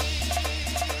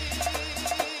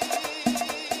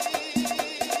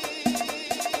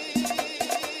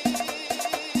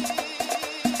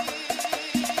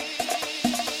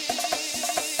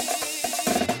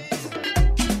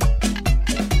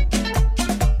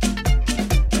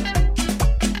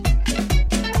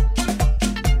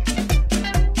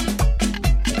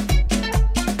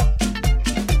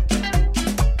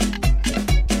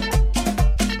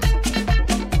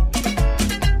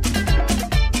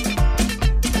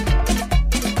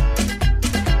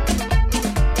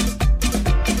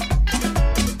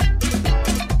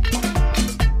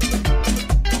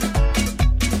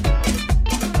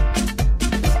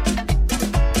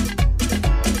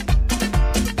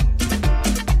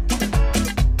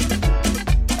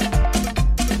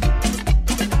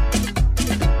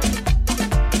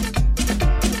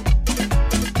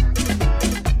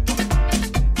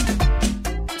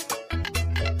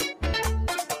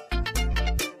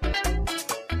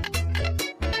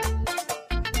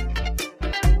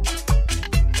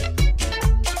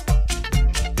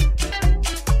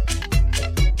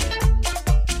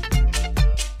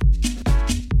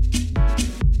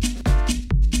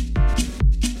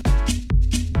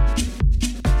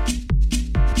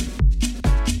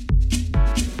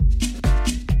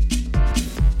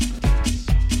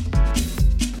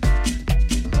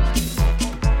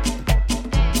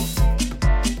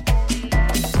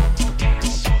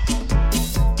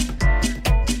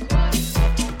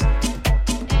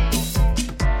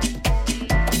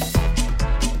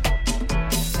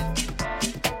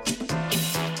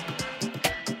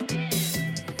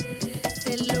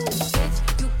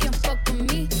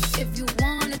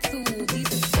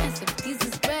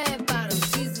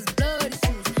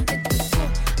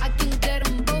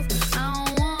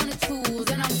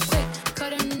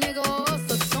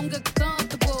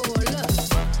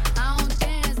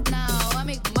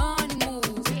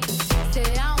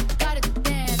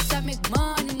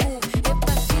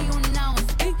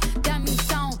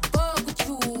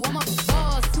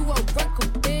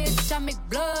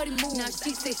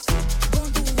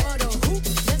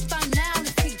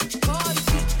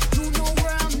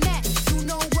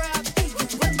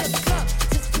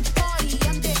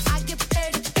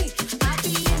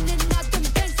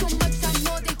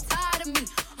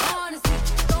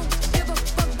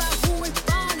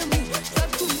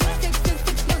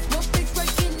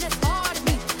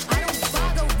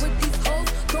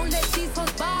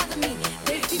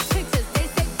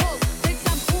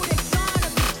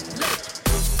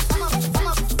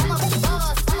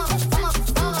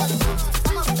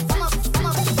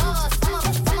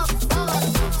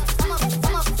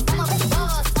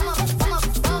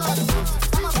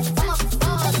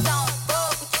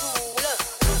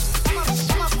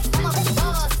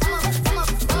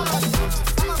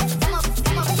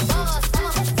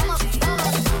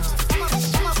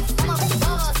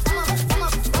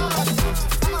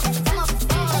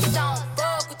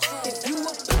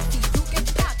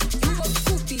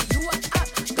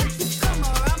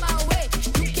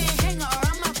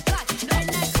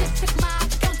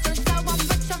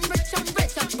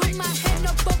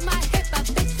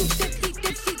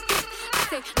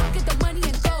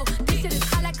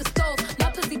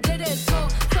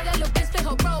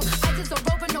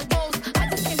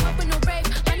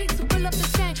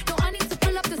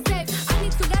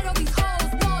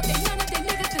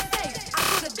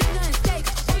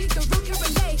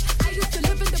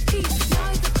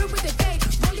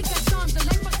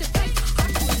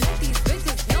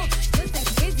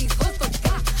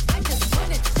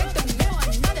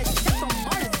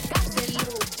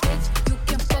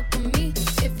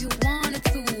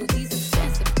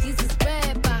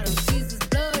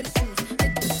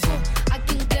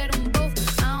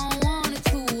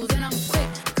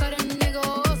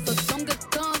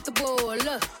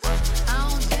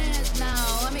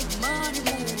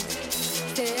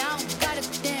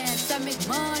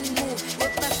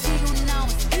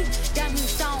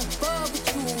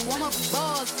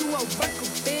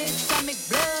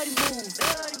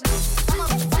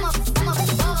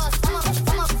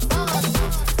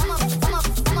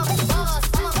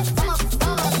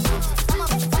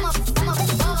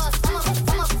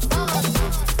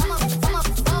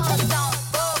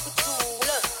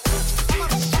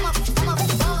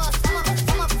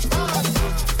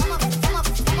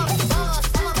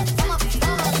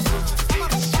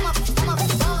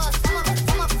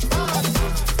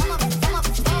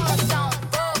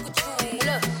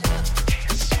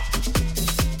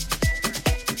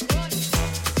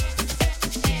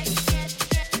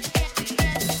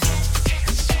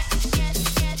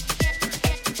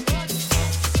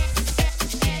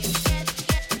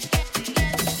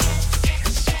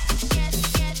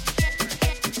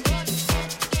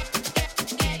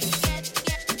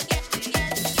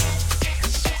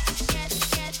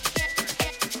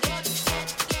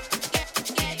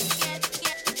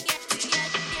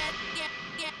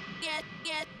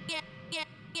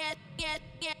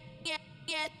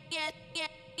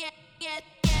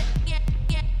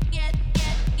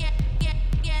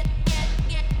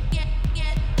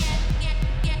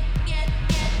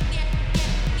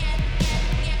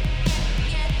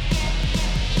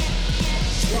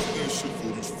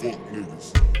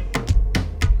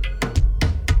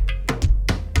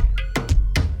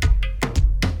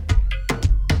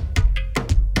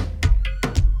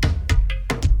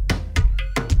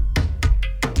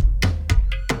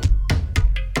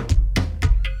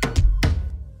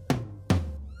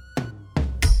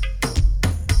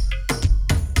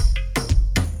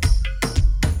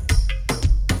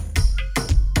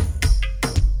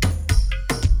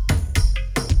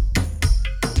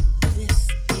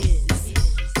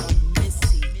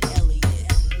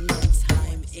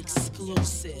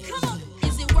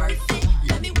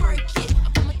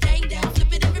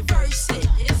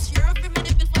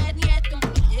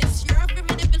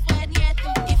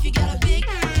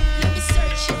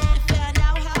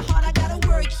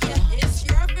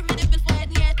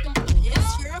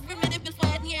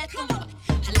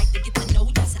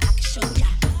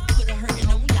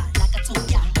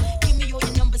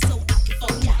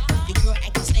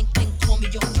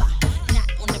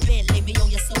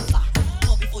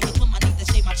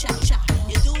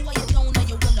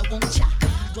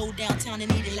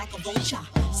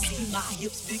 See my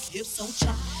hips, big hips on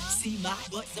chop. See my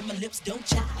butts and my lips don't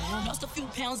chop. Lost a few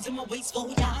pounds in my waist,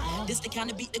 oh yeah. This the kind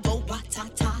of beat that go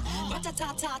ba-ta-ta.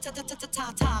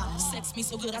 Ba-ta-ta-ta-ta-ta-ta-ta-ta. Sex me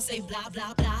so good I say blah,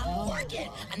 blah, blah. Work it,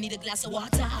 I need a glass of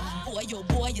water. Boy, yo,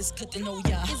 boy, it's good to know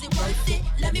ya. Is it worth it?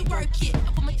 Let me work it.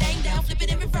 I put my thing down, flip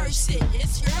it and reverse it.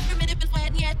 It's your primitive and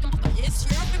flat yet. It's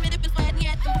your primitive and flat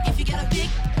yet. If you got a big,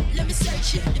 let me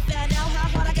search it. To find out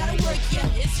how hard I gotta work, yeah.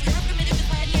 It's your primitive and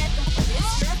flat yet.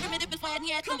 It's your primitive and flat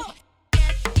yet. Come on.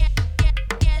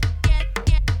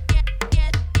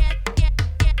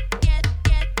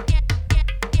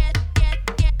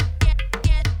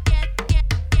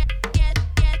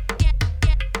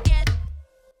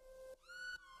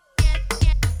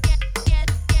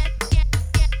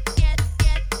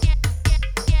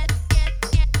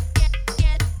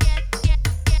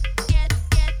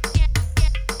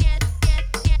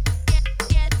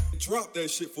 Drop that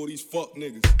shit for these fuck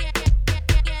niggas.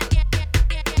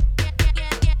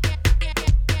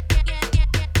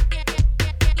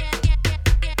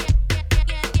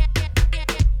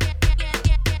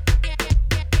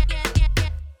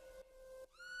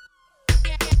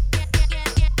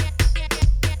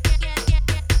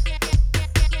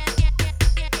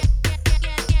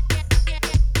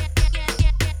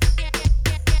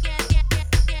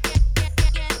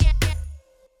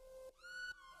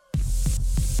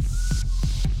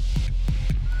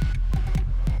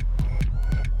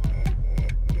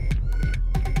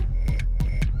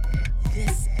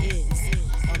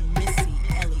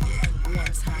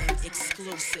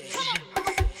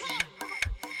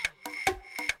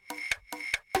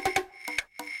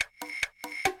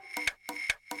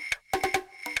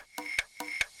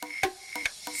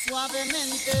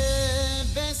 Suavemente,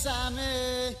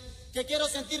 bésame, que quiero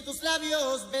sentir tus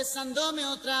labios besándome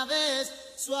otra vez.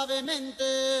 Suavemente,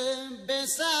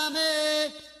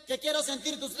 bésame, que quiero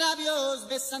sentir tus labios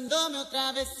besándome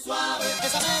otra vez. Suave,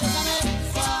 bésame,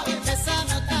 bésame, suave,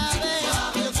 bésame otra vez.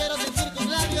 Suave, yo quiero sentir tus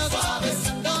labios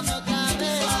besándome otra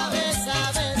vez.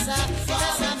 Besa, besa,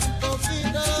 bésame un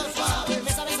poquito. Suave,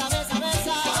 besa, besa, besa,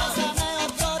 besa, bésame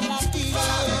otro ratito.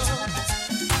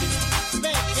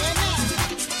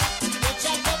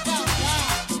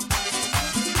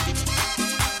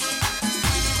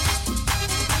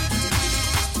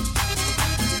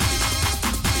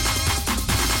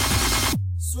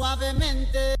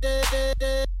 Suavemente,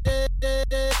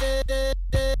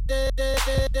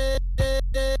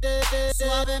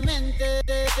 suavemente,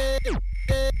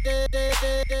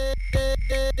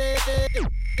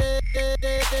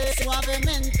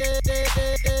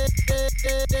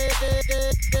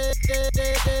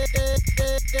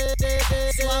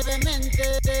 suavemente, suavemente,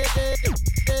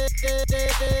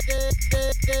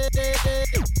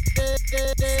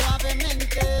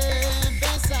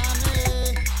 bésame,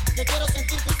 que quiero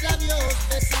sentir tus labios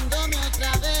besándome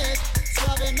otra vez.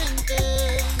 Suavemente,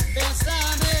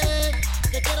 bésame,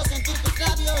 que quiero sentir tus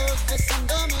labios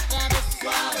besándome otra vez.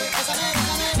 Suave, bésame,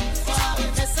 bésame, suave,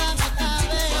 bésame otra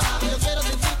vez. Yo quiero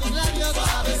sentir tus labios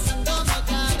besándome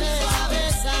otra vez.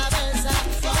 Besa, besa,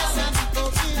 bésame un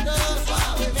poquito.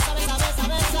 Suave, besa, besa, besa,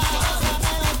 besa,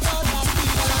 bésame otro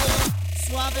ratito.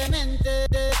 Suavemente,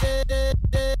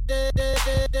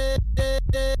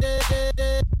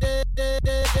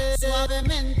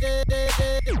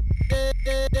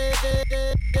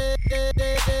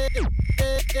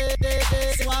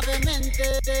 suavemente,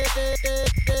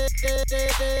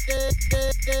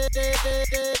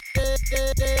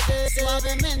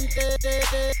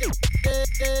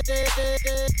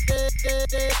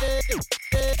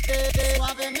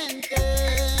 suavemente,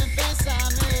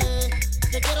 bésame,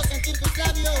 que quiero sentir tus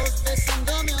labios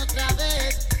besándome otra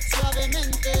vez.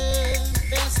 Suavemente,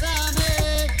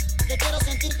 bésame, que quiero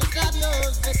sentir tus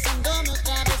labios besándome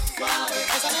otra vez. Suave,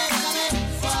 bésame,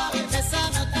 bésame, suave,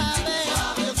 bésame otra vez.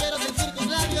 Yo quiero sentir tus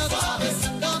labios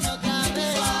besándome otra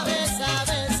vez. Besa,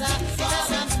 besa,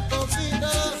 bésame un poquito.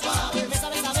 Suave, besa,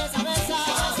 besa, besa, besa,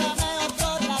 bésame otro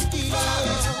ratito.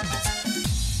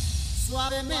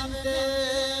 Suavemente.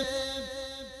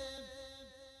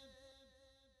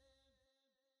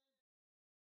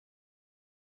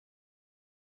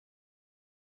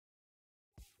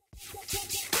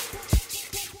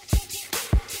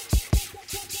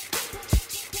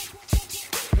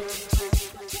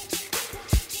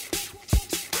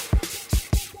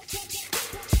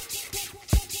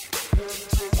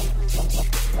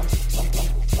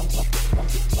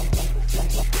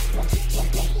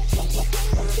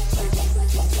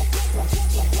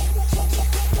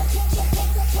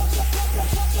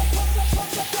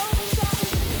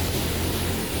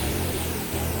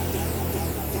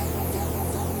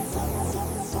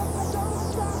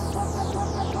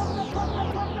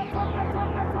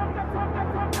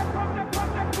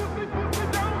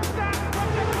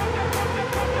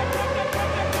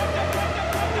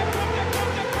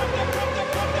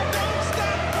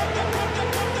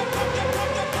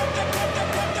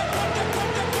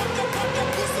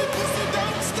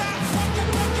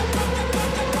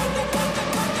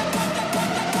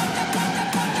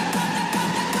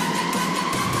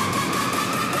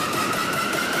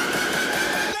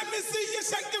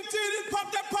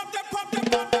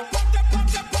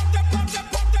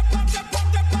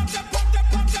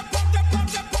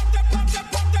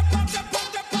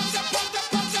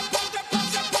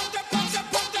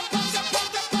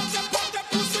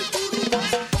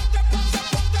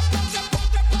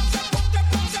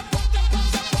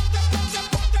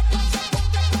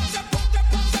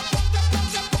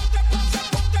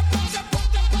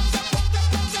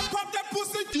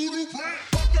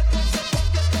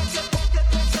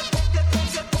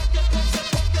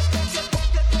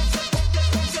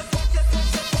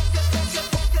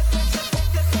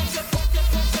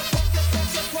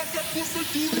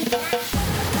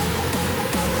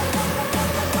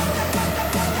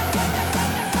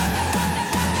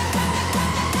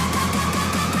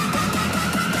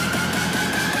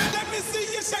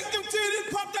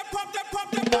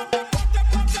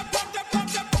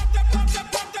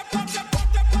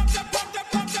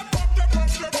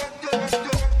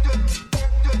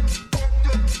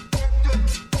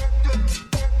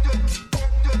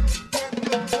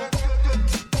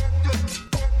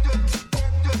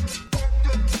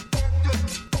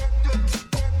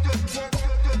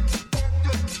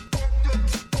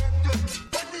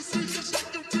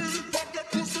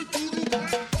 Tú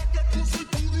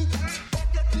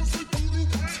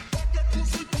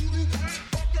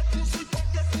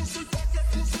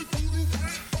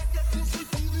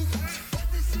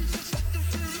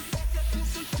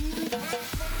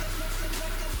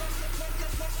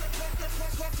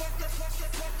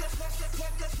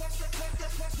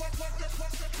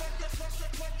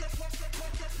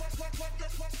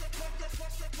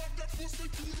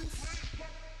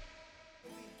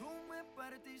me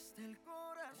partiste el corazón.